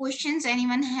 any questions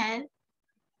anyone have?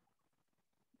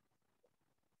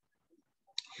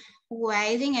 Oh,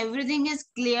 I think everything is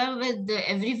clear with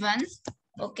everyone.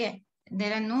 Okay,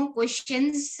 there are no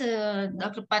questions.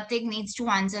 Dr. Pathik needs to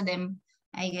answer them,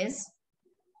 I guess.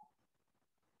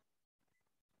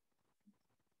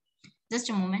 Just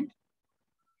a moment.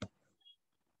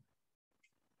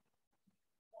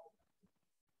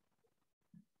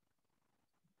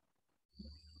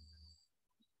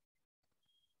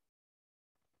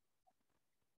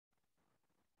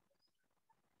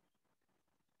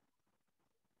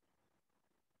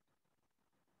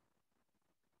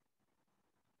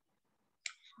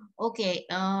 Okay,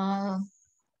 I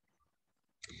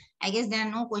guess there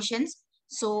are no questions.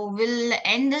 So we'll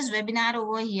end this webinar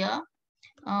over here.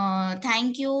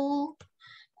 Thank you,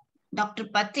 Dr.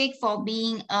 Pathik, for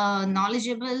being a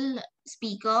knowledgeable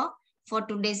speaker for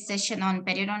today's session on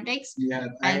periodontics. Yeah,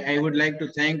 I would like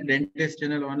to thank Dentist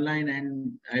Channel Online,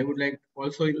 and I would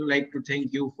also like to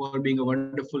thank you for being a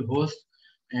wonderful host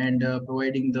and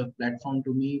providing the platform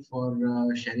to me for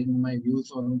sharing my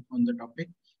views on the topic.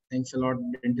 Thanks a lot,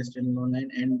 Dentist Channel Online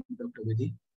and Dr.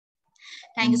 Vidhi.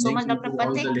 Thank you so much, Dr. Thank you to Pathik.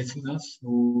 all the listeners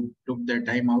who took their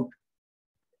time out.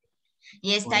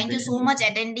 Yes, for thank you so taking much,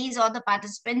 attendees or the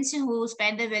participants who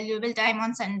spent their valuable time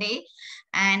on Sunday.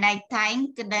 And I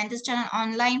thank Dentist Channel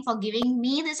Online for giving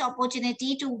me this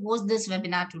opportunity to host this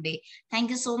webinar today. Thank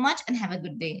you so much and have a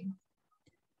good day.